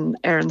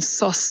an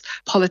sos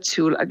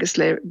politiúil agus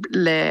le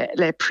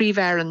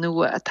príomhhear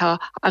nua atá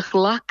a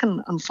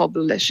ghlachan an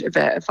phobal leis a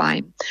bheith a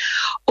bhaim.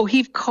 Ó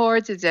híh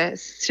cordide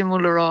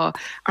simúlará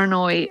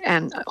RnaG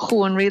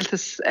chuan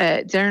rialtas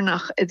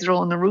déirnach i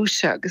drón na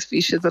Rúise agus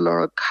bhí siad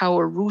le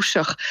cabhar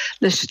rúiseach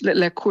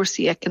le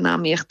cuasaí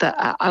economiachta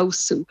a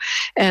ausú.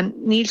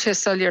 Níl sé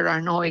soiléir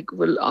RnaG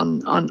bhfuil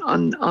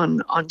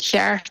an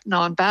cheart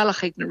ná an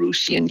bailach ag na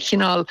Rúise an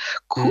chinál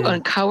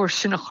an cabhar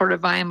sin a chur a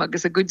bhaim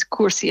agus a gud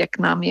cuasaí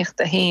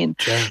economiachta héin.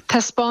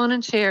 Tá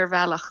spáineann sé ar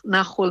bhealach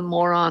nach bhfuil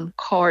mór an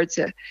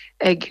corde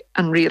ag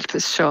an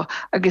rialtas seo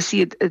agus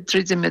iad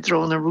dríide me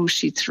drón na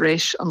Rúise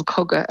rééis an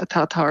coga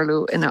atá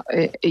tarlú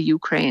i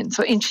Ukraine.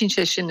 So insin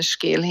sé sin na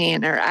scéal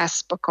héin ar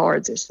aspa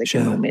cordis le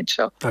nóméid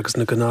seo. Agus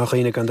na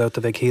gnáchaíine gan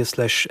dáta bheith híos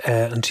leis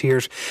an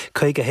tír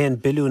chuige héin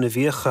bilún na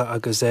bhíocha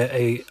agus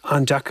é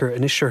an Jackar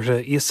in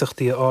isirthe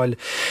íosachtaí áil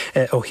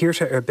ó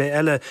hirirte ar be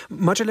eile.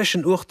 Maidir leis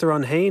an uachtar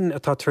an héin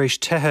atá trééis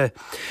tethe.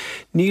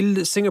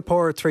 Níl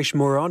Singapore trééis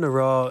mór an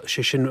ará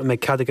sé sin mé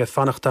cadige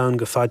fannachtán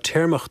go fád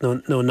téirmach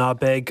nó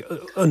nábeg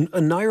an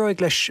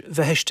náróig leis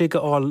bheithéistigh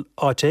áil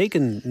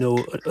áitéigen nó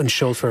an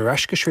seol for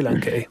Aisce Sri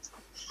Lanka é?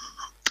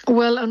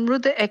 Well, an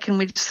rudde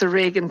ekenmid sa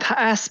réigen tá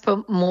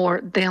aspa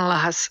mór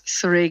déanlachas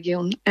sa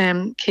régiún.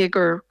 Cé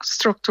gur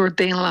struchtúr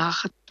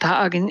déanlach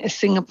tá agin i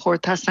Singapore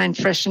tá sein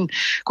freisin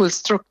goil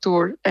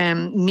struchtúr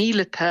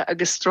mílete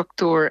agus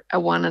struchtúr a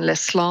bhhaine le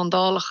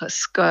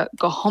sládálachas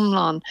go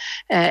homláán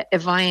i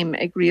bhaim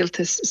ag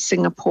rialtas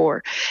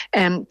Singapore.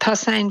 Tá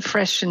sein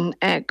freisin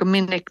go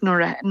minic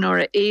nuair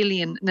a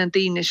éilíonn na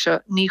daoine seo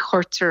ní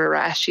chuirtear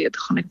ar eisiad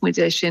chunig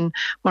muidé sin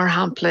mar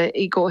hampla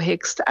i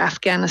ggóhéics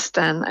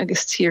Afghanistan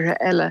agus tíre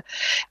eile.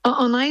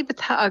 An aibe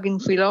tá agin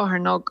faoi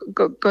láthair ná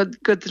go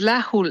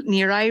lethúil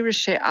ní éire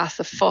sé as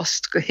a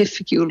fost go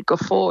hifigiúil go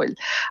fáil.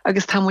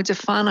 Agus tá muide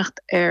fannacht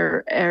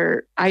ar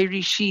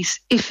éirí síos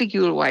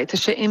ifigiúilhaid, tá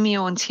sé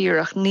imío an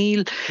tíreach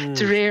níl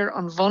de réir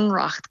an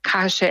bhonracht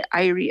cá sé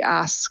éirí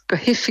as go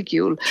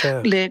hifigiúil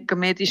le go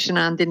méidir sin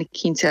an duine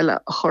cínte eile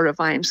a chur a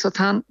bhaim. So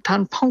tá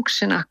punk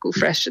sin acu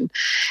freisin.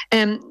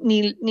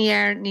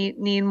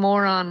 Níl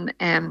mór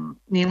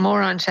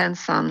an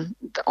seansan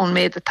an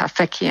méid atá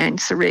feiceáin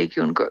sa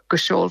régiún go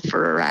seol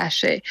for ará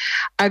sé.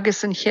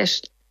 Agus an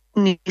cheist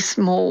níos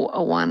mó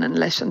a bhhain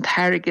leis an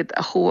tairgid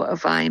a chua a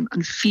bhaim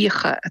an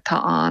fíocha atá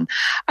an.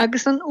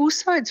 Agus an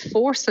úsáid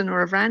fórsan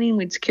or a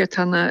bhreanímuid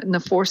ceirta na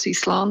fórsaí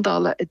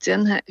slándála i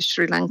dtithe i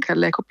Sri Lanka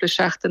le cúpla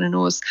seachtain an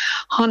nós.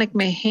 Tháinig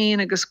mé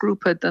héin agus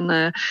grúpa den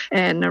na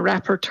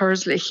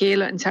rapporteurs le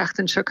chéile an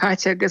teachtain seo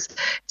caite agus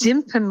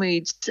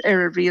dimpamuid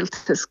ar a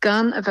rialtas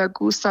gan a bheith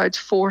gúsáid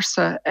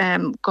fórsa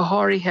go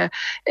háirithe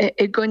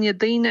i gcoinne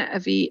daoine a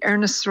bhí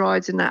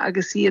arnasráideanna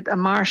agus iad a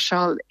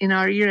marshal in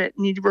our ire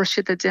ní bhfuair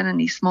siad a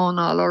déanana níos mó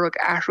ná lorg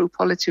ahrú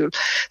politiúil.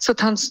 So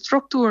tá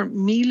struchtúr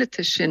mílete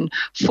sin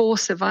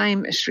fós a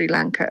bhaim i Sri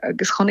Lanka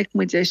agus chonig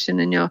muidé sin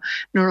nuair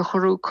a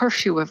chorú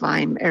curfiú a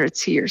bhaim ar a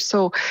tír.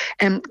 So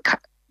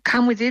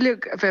Can we deal a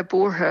bheith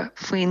bortha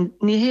faoin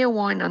ní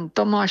héamháin an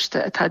domáiste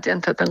atá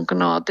déanta don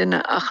gná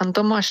duine ach an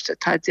domáiste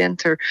atá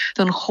déantar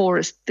don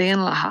chóras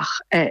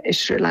déanlathach i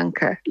Sri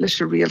Lanka leis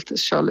a rialtas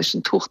seo leis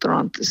an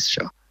tuachtarántas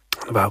seo.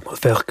 Well,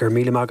 fech gur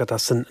míle mágad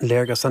as an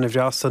léirga san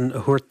bhreasan a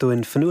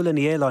thuirtúin Fionnuala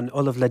ní Aoláin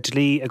Ollamh le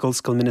dlí a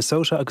Ollscoil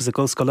Minnesota agus a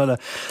Ollscoil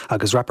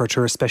agus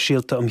Rapporteur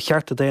Speisialta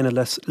chearta déana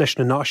leis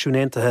na Náisiúin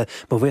Aontaithe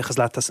má bhuichas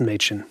leat as an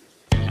méid sin.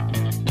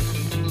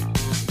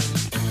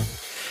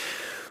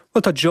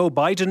 Well, tá Joe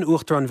Biden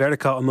uachtar an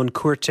Mheiriceá am an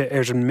cuairte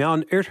ar an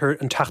meán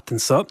irthir an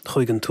teachtansa,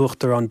 chuig an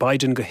tuachtar an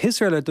Biden go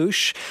hisir le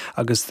dúis,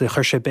 agus de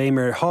chuir sé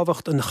béimir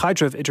hábhacht an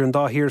chaidirmh idir an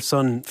dáthír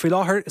san faoi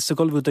láthair is a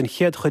gulbhú den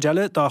chéad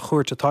chuideile dá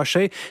chuirtatá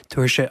sé,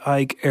 tuair sé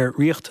aig ar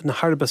riocht na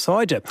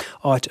Harbasáide,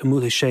 áit a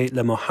múthaigh sé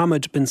le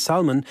Mohammed bin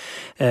Salman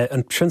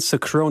an prinsa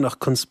crónach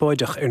chun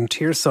spóideach ar an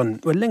tír san.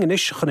 Well, lingan is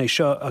chun é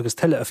seo agus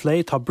tuile a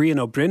phlé tá Brian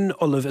O'Brien,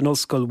 Ollamh in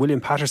Ollscoil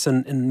William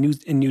Patterson in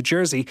New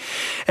Jersey.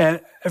 A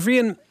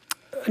bhríon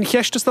an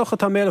cheisteisteach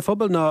atá méle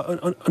phobal ná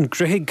an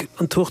gréig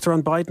an tuachtar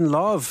an Biden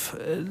lámh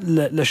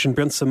leis an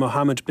prinsa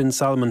Mohammed bin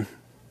Salman.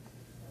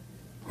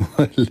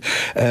 Well,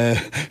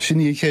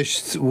 sinní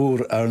cheist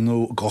mhór ar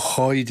nó go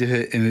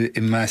cháidethe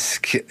i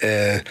measc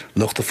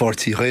luchta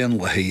fortí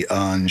réanlathaí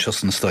an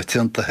seos na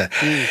stáitiantathe.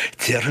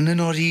 Tearan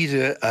in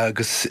áíre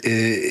agus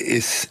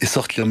is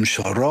ochliam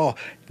seo rá.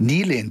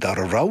 Níléon dar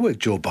a ráha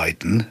Joe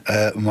Biden,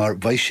 mar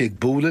bhaid sé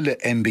bóla le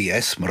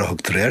MBS mar a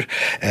thugtar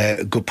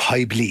go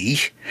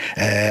paibblí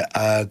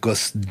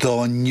agus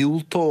dá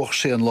niúltóch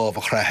sé an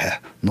lábhach rathe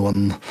nó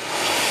an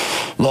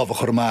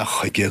lábhach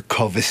armach ag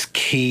covis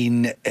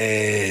cén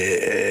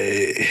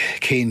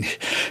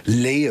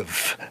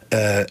léamh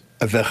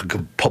a bheith go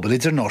pobl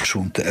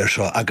idirnáisiúnta ar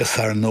seo agus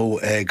ar nó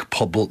ag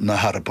pobl na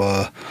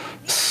Harba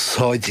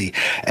Sáidí.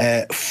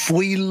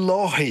 Faoi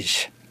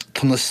láthid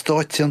tá na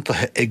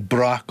stáitiantathe ag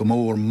brach go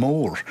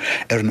mór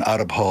ar an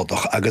Arab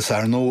hádach agus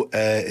ar nó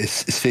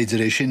is féidir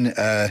é sin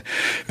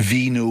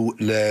bhíú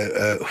le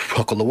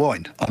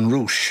Amháin an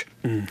Rúis.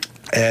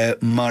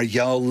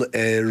 Marjal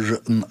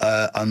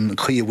an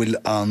Chiahfuil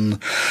an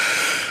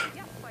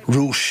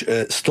Rúis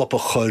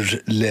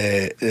stoppachar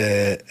le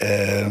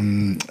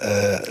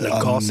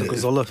Gás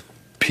agus Ollamh.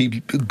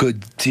 Go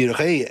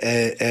Deirge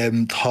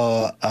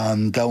tá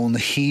an dain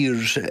hir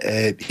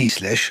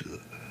hís leis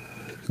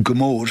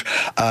gomór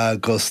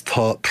agus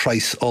tá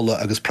preis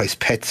Ollagh agus preis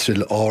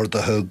petrol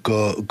ordathe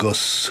go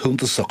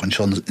súntasach an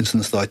sean in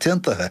san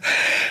Stáitiantathe.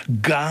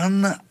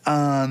 Gan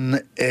an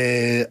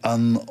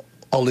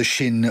Alla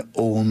sin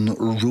ón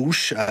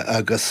Rúis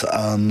agus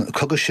an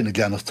cogas sin a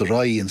gleannacht a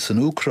rá in san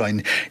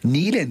Úcrain,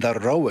 níl dar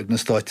ráig na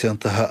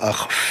Stáitiantathe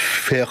ach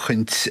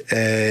féchint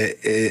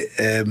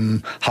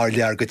haar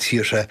lear go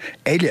tíre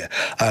eile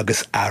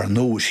agus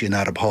nó sin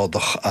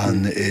arbhádach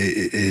an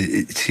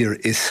tír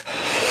is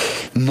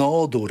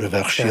nádúr a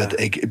bheith siad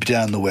ag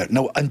breanúir.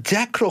 Ná an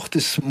decrocht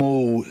is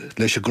mó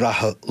leis a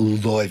gratha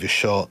láimhe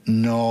seo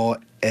ná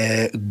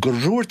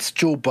Grúirt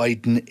Joe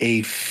Biden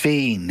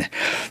féin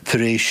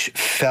tar éis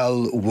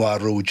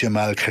fellharú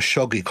Jamal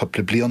Khashoggi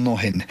coppla bliain nó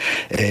hin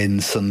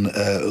in san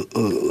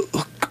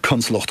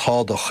consulacht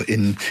hádach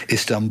in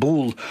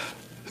Istanbul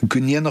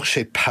gnéanach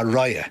sé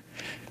pariah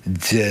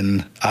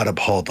den Arab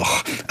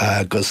hádach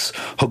agus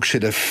thug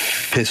siad a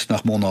fis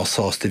nach móna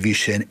sásta bhí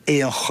sé an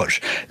éanchar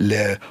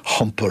le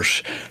chompar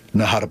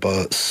na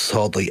Harba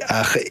sádaí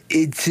ach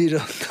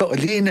idir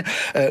Aoláin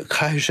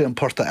caiithir sé an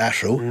porta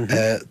airú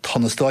tá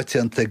na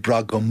Stáitianta ag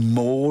brag go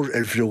mór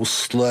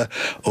bhreosla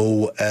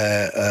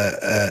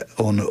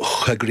ón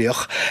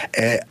chuighríoch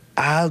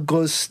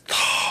agus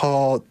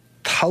tá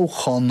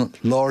táchan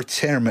lár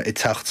terme i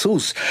teacht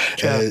sús.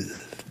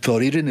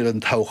 Doiríonn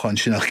an táchan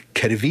sin nach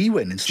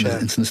ceirhíhain in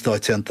san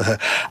Stáitiantathe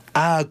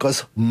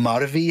agus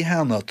mar bhí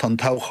hena tá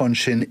táchan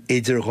sin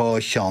idir gá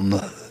sean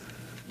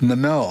na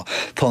meá.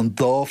 Tá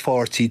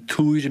dáfártaí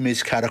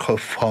túirimid cearacha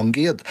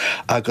fangéad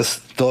agus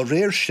dá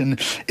réir sin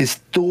is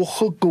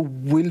dócha go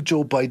bhfuil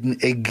Joe Biden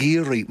ag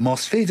géirí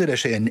más féidir é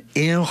sé an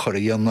éonchar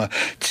dhéanana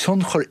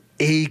tionchar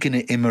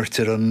éigeanna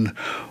imirtar an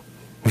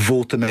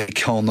vóta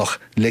Americánach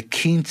le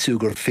cínú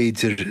gur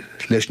féidir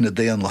leis na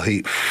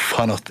déanlaí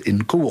fannacht in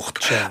gcuacht.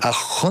 A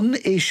chun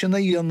é sin a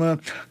dhéanana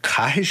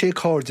caithfidh sé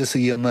cáirdeas a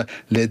dhéanana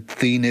le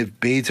daoine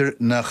béidir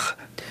nach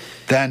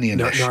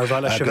Daniel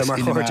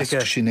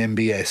agus sin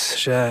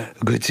MBS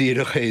go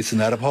dtíireach éis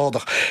an Arab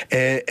hádach.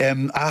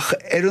 Ach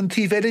an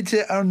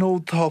tíhheide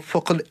nó tá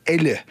focail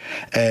eile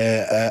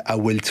a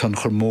bhfuil tan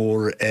chur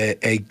mór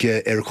ag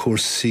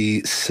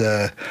chúrsaí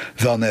sa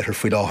bheannéir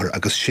faoi láthair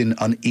agus sin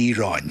an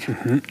Iráin.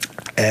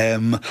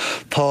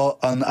 Tá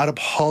an Arab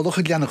hádach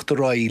a gleannach do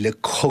rá le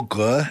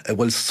coga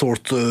bhfuil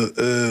sorta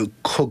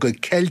coga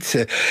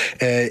ceilte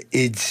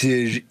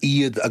idir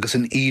iad agus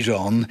an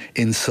Irán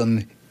in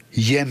san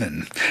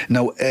Yemen.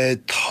 Now,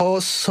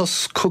 tá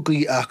sos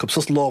cogaí acab,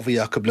 sos lábhaí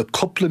acab le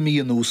coppla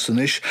míon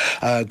úsanis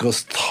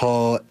agus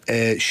tá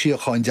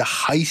Chiaráin de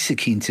haise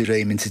cínti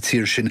réiminn sa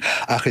tíir sin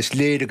ach is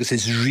léir agus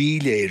is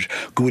riléir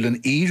gúil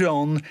an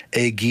Irán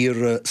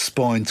gíre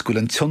Spáint gúil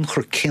an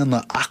tionchar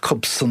céanna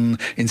acab san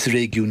in sa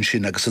régiún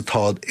sin agus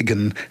atá ag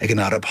an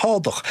Arab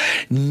hádach.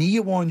 Ní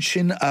amháin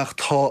sin ach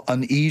tá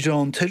an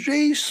Irán tá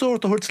rééis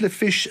sort a thuirt le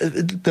fis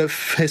de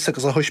fes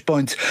agus a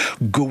thuispáint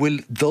gúil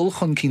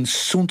dulchan cín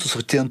súntas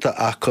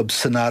acab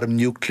san arm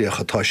núcleach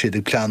atá siad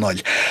ag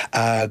pleanáil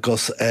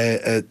agus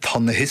tá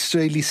na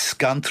Israelí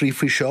scantrií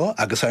faoi seo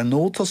agus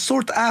nó tá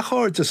sort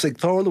achártas ag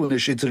tálaúin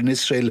is idir in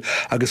Israel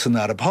agus an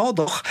Arab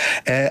hádach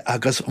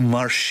agus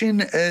mar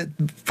sin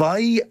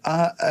bhaid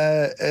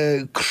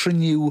a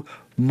cruniú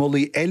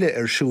molí eile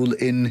arsúil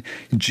in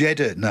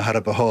Jeddah na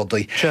Arab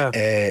hádaí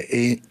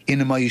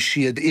ina mai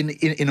siad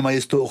ina mai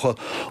is dócha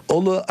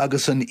Ollagh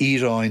agus an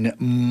Iráin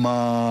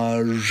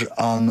mar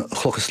an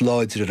chochas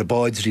láidir ar a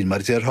báidirín mar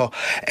deartha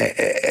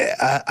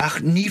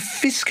ach ní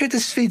fisceir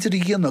is féidir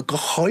i dhéanana go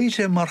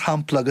háide mar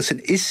hampla agus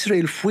in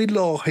Israel faoi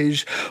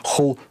láthir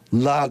cho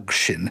lag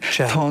sin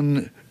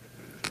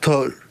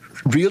tá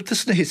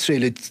rialtas na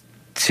Israel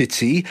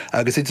Tití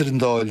agus idir an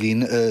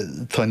Dáilín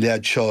tá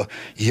lead seo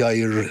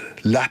Yair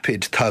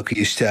Lapid tágaí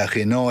isteach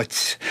in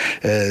áit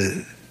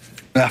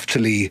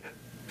Naftali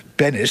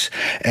Bennett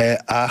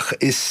ach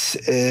is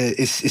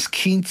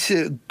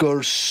cínte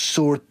gur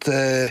sort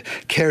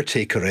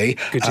caretaker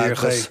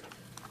agus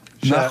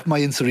nach mai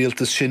in sa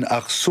rialtas sin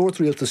ach sort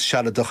rialtas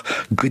seadach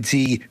go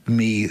dtí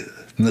mí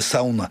na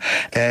sauna.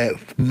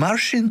 Mar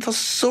sin tá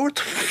sort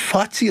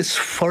fatias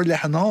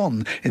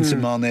forlehanán in sa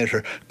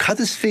mánéir. Cad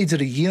is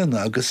féidir a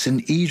dhéana agus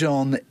in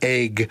Irán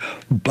ag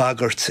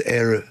bagart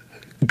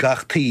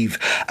gachtíh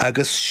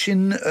agus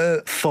sin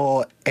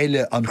fá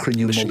eile an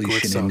chruniú molí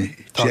sin in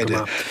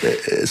Jeddah.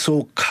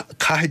 So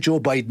caithfidh Joe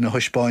Biden a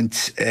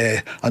thuispáint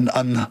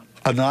an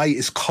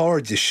is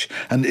cárdis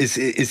and is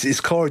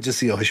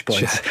cárdis í a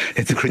thuispáint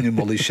it a chruniú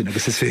molí sin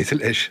agus is féidir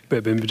leis.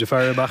 Bin beidir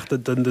fear bachta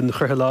den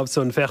churtha láb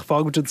son fech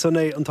fágúid son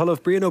é an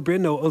talamh Broin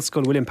ó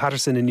Ollscoil William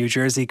Patterson in New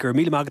Jersey gur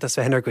míle mágad as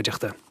bheith henar go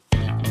deachta.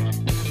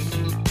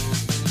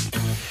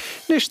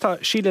 Inis tá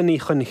Síle ní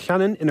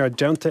Choincheanainn inar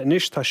deanta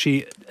inis tá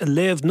si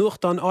léamh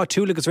nuacht an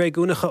áitiúlagus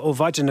réúnacha ó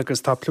bhaidin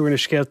agus tá plúirna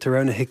scéalta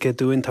rana hiice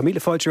dúin tá míle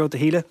fáidir ó de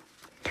híle.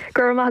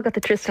 Gur mágad a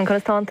Tristan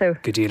Constantú.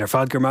 Go dtíar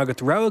fad gur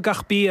mágad rá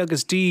gachbí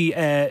agus dí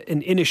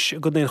in inis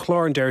go dtíon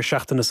chlárin deir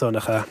seachtainna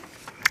sonnacha.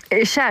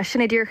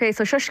 Sinna ddíorché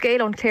so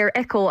scéil an cléir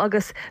eco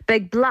agus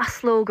beag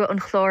blaslóga an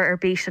chlár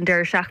bís an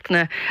deir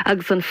seachtainna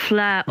agus an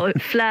flá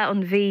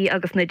an bhí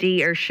agus na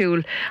dí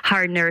siúl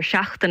thar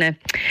seachtainna.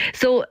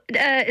 So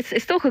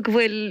is tócha go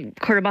bhfuil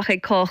chuirmach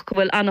agách go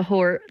bhfuil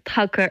anthóir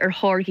tagcha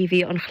tháirgí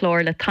bhí an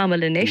chlár le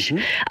tamil inis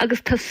agus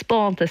tá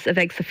spántas a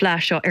bheith sa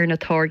flá seo na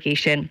tárgaí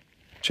sin.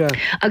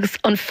 Agus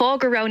an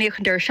fágur raníoch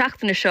an deir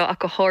seachtainna seo a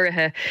go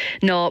háirithe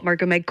ná mar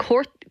go méid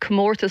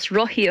cummórtas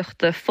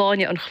rothíochta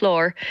fáine an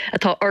chlár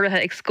atá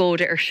ortha ag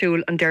scóide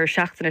siúl an deir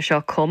seachtainna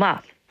seo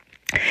comá.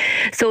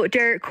 So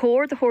der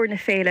cór de hór na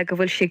féile go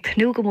bhfuil siag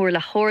tnú go mór le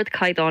hord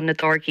caiidán na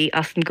dargaí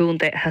as an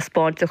gúnda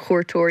haspáint de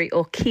chuirtóirí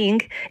ó King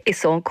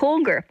is an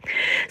Congar.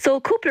 So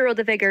cúpla rud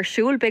a bheith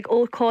siúl beag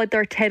ócáid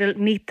dar tedal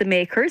Meet the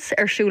Makers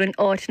siúl an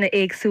áitina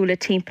éagsúla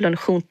timppla an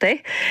chúnta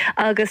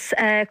agus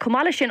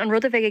cumála sin an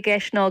rud a bheith a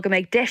gceis ná go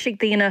méid deisiigh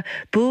daoine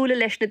búla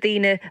leis na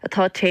daoine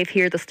atá taobh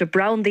hir dus de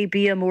Browndaí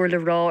bí mór le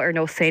rá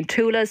nó St.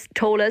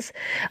 Tolas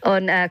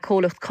an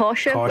Cólacht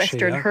Cáise,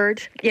 Western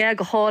Herd,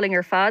 go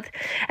háling fad,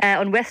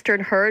 an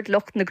Western Herd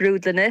locht na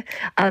grúdlanne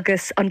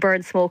agus an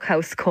Burn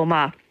Smokehouse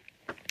comá.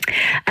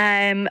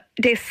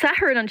 Dé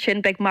sahar an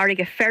sin beag marig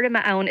a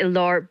ferrima ann I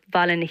lár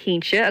bhaile na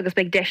hínse agus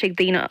beag deisiigh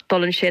daoine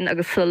dolan sin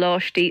agus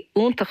saláistí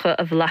úntacha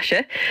a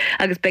bhlaise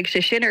agus beag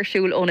sé sin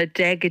siúl óna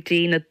 10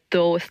 dína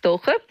dó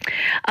stócha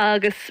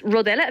agus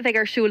rud eile a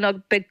bheith siúl ná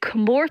beag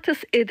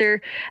commórtas idir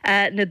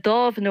na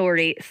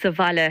dábhnóirí sa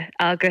bhaile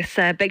agus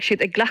beag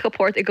siad ag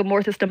ghlachapórt ag go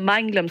mórtas na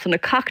manglam san na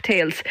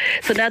cocktails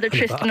so nadidir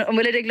Tristan an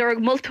bhfuil ag leir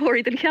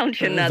moltóirí den ceann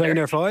sin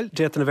nadidir. Bhéin fáil,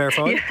 déit an a bhéir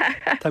fáil.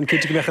 Táim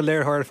cinnte go mecha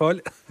léir thar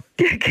fáil.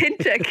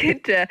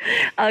 Cinnte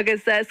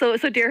agus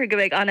so deartha go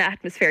bheith anna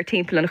atmosfér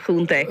timppla an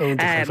chúnta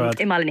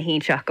I mála na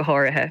hín seach go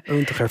háirithe.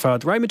 Úntaach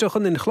fad. Raimiid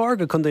chun in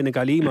chláirga chun na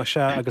galí mar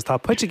se agus tá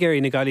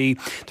puitigéirí na galí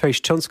tar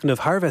éis tionscanmh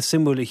Harbheith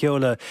simbúla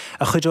cheola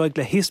a chuideáid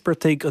le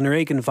hispirtaigh an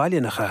réigen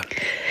bhailinacha.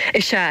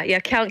 Is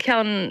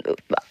cean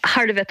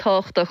Harbheith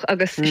táchtach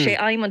agus sé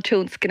aimman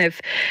túnscanmh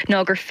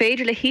ná gur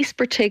féidir le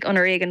hispirtaigh an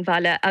réigen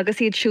bhaile agus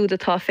iad siúd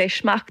atá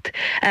féismacht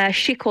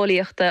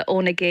sicóíochta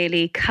ó na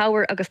géalaí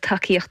cabhar agus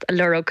takeíocht a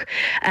lurug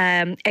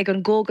ag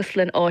an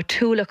gógaslinn á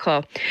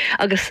túlacha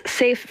agus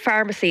Safe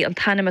Pharmacy an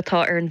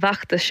tanimetá an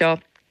bhachta seo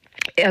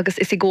agus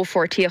is I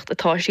ggófortíocht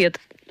atá siad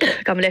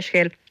gam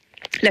leiscéil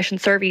leis an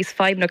service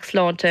 5nach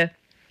sláinte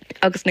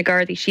agus na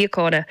gardaí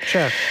siacána.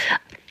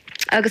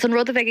 Agus an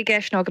rud a bheith a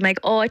gceis ná go méid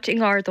áit I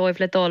ngár dóibh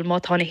le dul má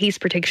tá na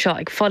híspirtaigh seo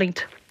ag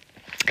fallint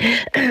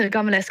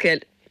gam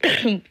leiscéil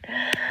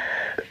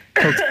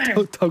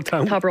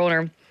tá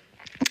brónar.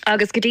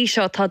 Agus go dtí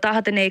seo tá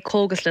 10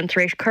 cógaslinn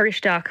tar éis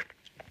chuiristeach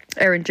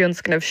an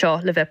dúnscanmh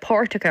seo le bheith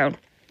páirrtaán.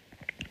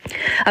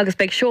 Agus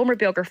beag seomar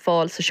beagar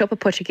fáil sa siopa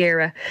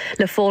puitigéire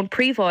le fón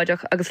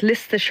príomháideach agus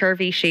lista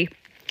seirbhísí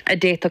a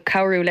déta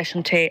cabhrú leis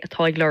an té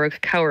atá ag lorg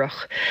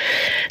cabhrach.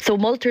 So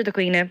moltar do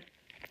gcuoine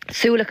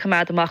súla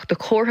cumad amach do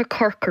chórtha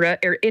corcara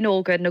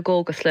inóga na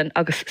gógaslinn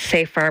agus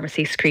Safe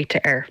Pharmacy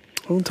scríte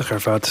Úntaach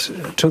fad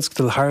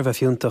tunscail Harbheith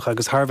fiúntaach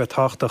agus Harbheith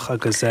táchtach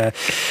agus a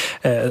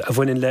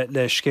bhainein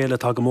le scéile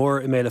tá go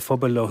mór I méle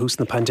phobal le hús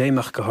na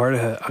pandéimeach go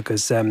háirithe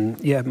agus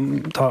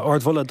tá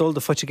ardmhla dul de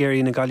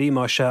fuitigéirí na galí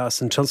má se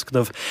as an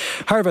tunscailh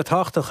Harbheith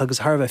táchtach agus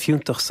Harbheith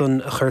fiúntaach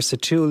san a chur sa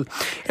túúl.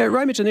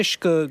 Raimiid an is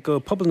go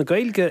pobl na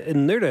gailge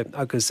in nure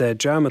agus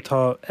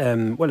dramatá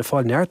bhfuil a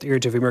fáil neart ir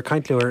de bhí mar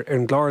caiintleir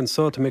an gláran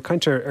só mé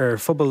caiintear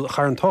phobal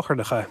char an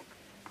táchardacha.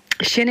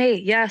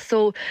 Sinné,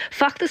 so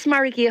factus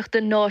marigíocht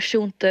den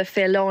náisiúnta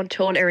fé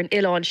lántón an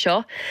Oileáin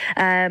seo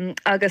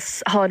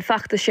agus há an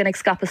factus sin ag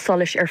scapa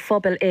solis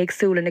phobal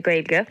éagsúla na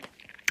gailge.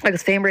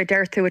 Agus féimre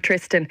deirú a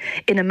Tristan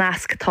ina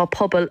measc tá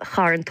pobl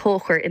char an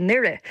tóchar in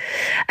nire.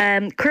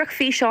 Cuireach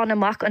fí seán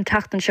amach an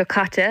tatan seo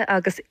caite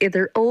agus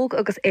idir óg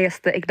agus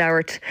éasta ag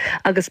labhairt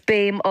agus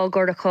béim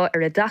ágóracha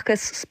a dachas,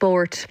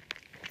 sport,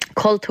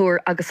 cultúr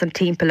agus an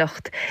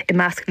timpeacht I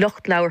measc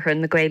lucht leabhartha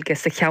na gailge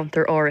sa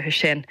cheantar áirithe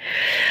sin.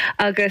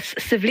 Agus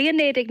sa bhliain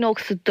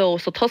 1992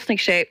 so tosnig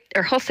sé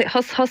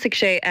thosig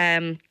sé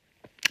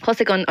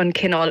Thosig an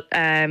cinál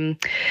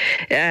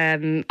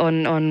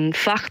an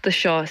fachta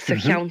seo sa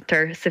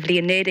cheantar sa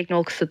bhliain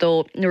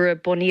 1992 nuair a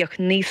bunaíoch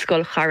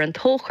níoscoil char an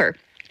tóchar.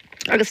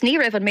 Agus ní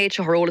raibh an méid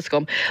se thrólas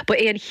gom, ba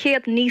é an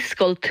chéad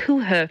níoscoil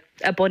túthe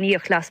a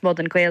bunaíoch leas mod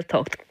an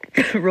Gaeltacht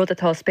rud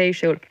atá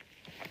spéisiúil.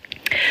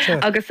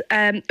 Agus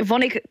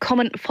bhanig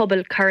cumann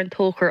phobal char an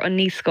tóchar an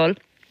níoscoil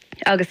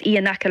agus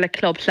íonacha le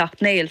club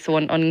Tráchtaire so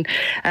an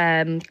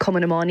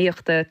cumann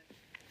amáíochta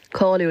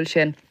cáiliúil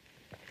sin.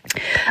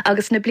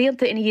 Agus na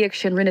blianta ina dhéag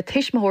sin rinne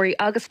tuismitheoirí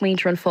agus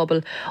muintear an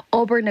phobal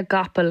obair na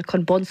gapal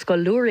chun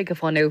bonscoil luaigh go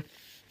bhanú.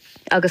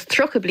 Agus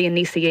trocha blion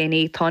níos a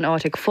dhéanaí tá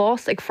áit ag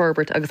fás ag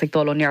forbert agus ag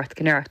dul ó neart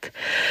go neart.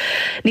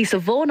 Níos a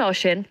bhóná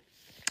sin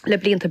le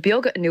blianta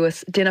beaga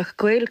nuas duach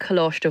gail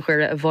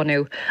choláisteúir a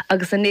bhanú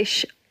agus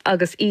anis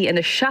agus í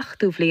ina 7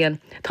 bblion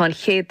tá an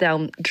chéad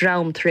dam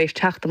dram rééis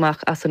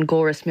teachtamach as an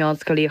ggóras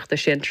meánscoíochta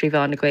sin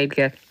tríomhán na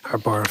Gaeilge. Ar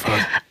bar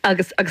fad.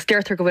 Agus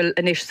deirtar go bhfuil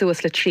inis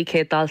suas le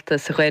 3 dalta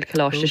sa Gaeilge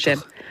láiste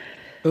sin.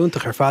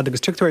 Úntach ar fad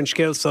agus tuchtú an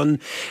scéil san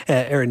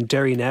ar an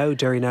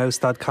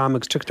derrynow.com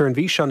agus tuchtú an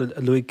bhí sean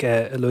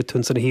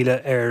luún san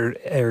híle ar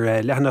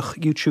lehanach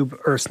YouTube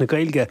ars na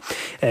Gaeilge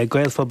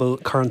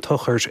Gaelphobal Caran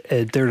Tuchar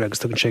Deirge agus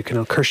tugann sé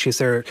cinál chuirsias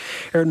ar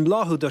an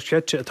mláthú do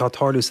siete atá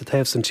tarlú sa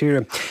taobh san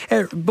tíre.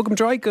 Bugam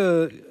dráig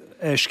go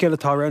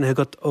scéalatá ranna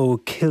got ó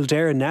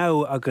Kildare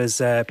now agus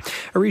a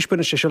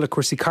rísbunne sé sela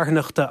cuasaí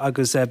carnachta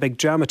agus beag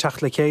drama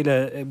teach le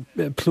chéile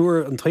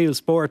plúr an tríal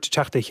sport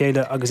teachta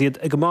chéile agus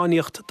iad ag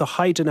gomáíocht do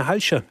haide na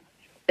hailse.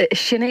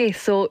 Sinné,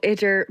 so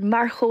idir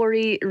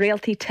marchóirí,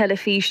 réaltaí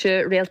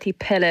telefíse, réaltaí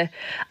pelle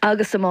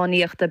agus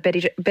amáíochta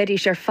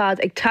bedís ar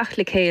fad ag teach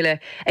le chéile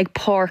ag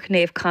páirc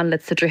néamh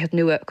canlaid sa drithe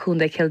nua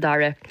chunda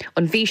Kildare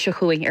an bhí se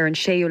chuing ar an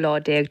 6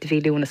 láidéag de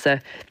bhí lúnasa.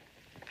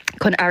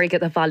 Chun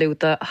airgad a bhú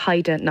de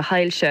haide na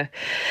hailse.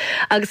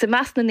 Agus i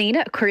meas na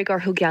níine chuig ar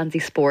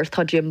thugansaí sport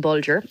tá Jim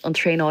Bolger an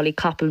tréálaí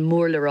capal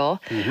mór le rá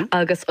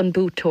agus an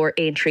bútóir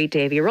Aintree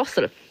Davy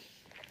Russell.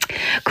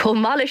 Com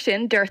mála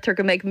sin deirtar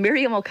go méid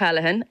Miriam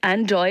O'Callaghan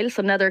and Doyle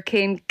san neidir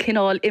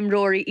cinál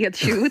imróí iad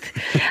siúd.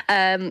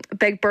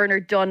 Beg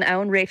Bernard Dunn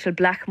ann, Rachel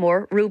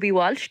Blackmore, Ruby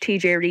Walsh,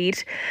 TJ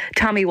Reid,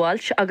 Tommy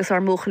Walsh agus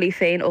ar móchalí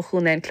féin ó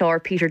Chumann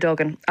Clár Peter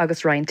Duggan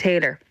agus Ryan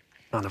Taylor.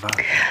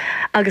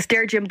 Agus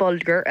Deirge Jim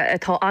Bolger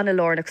atá anna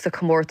lárnach sa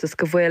comórtas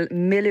go bhfuil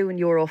 €1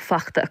 milliún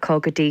fachta a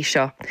go dtí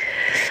seo.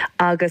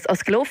 Agus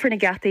os glófar na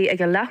gataí ag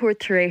an leathuair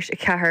tar éis a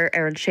cethir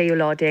ar an 6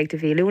 láidéag de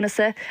bhí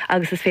lúnasa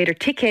agus is féidir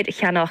ticéad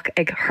cheannach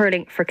ag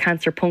hurling for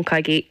cancer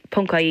puncaí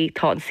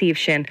tá an siomh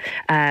sin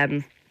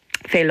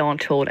fé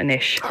lántól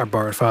inis. Ar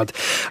bar fad.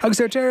 Agus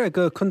deire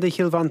go chunda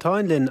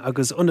Chiaráin linn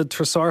agus unad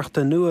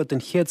trasárta nua den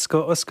chéad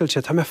go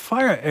oscailte tá me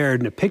fear ar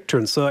na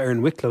picturean so ar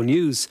an Wicklow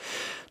News.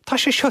 Tá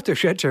sé seotar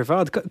séidir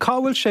fad.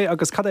 Cáhfuil sé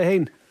agus cad é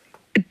hain?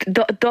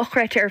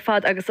 Dochreite ar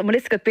fad agus am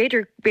is go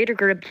beidir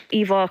gur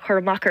íbhá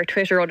churmach ar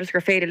Twitter agus gur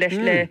féidir leis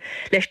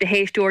de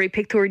héistóirí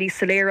pictúirí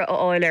saléire a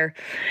áilir.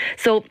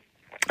 So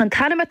an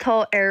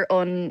tanimetá ar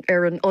an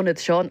onad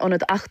seo, an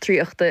onad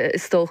achtriíochta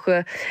is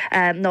tócha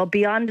ná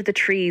Beyond the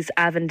Trees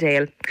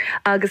Avondale.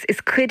 Agus is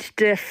cuid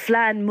de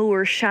phlean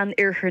mór sean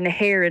irthar na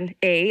héireann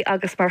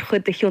agus mar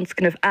chud de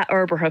thionscnamh a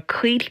orbartha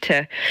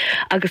cuilte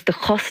agus de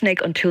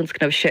chosnaigh an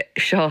túnscnamh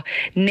seo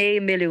 €9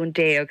 milliún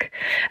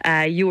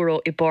euro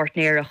i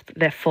báirtnéireacht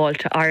le fáil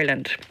to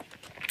Ireland.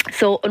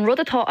 So an rud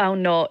atá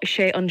ann ná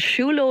sé an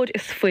siúlóid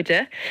is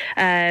fuide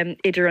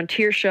idir an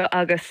tíirse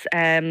agus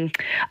an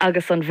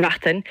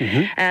bhreatan.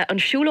 An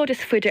siúlóid is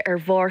fuide ar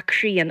bhar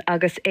crían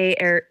agus é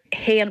ar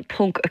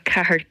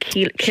 1.4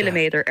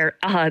 kilométer ar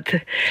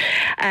ad.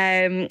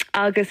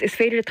 Agus is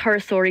féidir a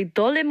tarasóirí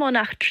dul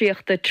imánach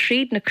tríochta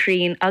tríd na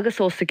crín agus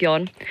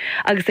ósagion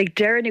agus ag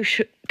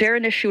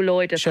deireanna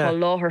siúlóide tá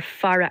láthair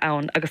fara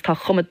ann agus tá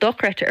chuma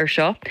dochreite ar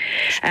seo.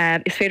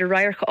 Is féidir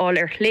rair goáil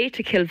ar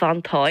chléite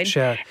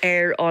Kilvantáin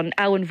ar an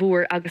áhan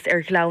mhuar agus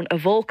ar ghlán a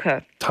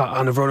bhóca. Tá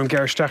anna bhórm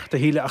geirsteach de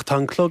híle ach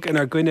tá clog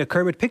inar gcuine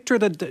Kermit picture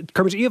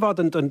Kermit íomhád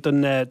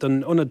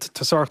den unad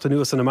tasárta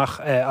nuas an amach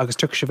agus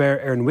tu sé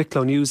bhéir ar an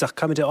Wicklow News ach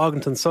caiimiide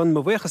ágantan son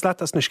má bhuichas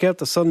leat as na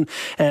scéalta son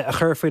a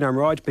chur faoin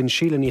armráid bin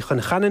Síle ní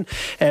Choincheanainn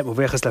má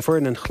bhuichas le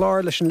furin an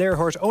chláir leis an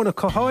léirthóirt óna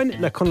Catháin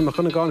le chuna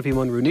chunagáin bhí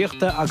man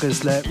rúníochta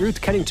agus le Ruth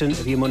Kennington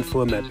a bhí man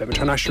fuame be mar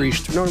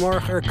Trnáisiúin nó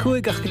mar ar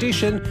cuaig ach go dtí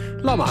sin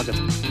lá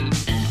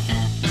agad.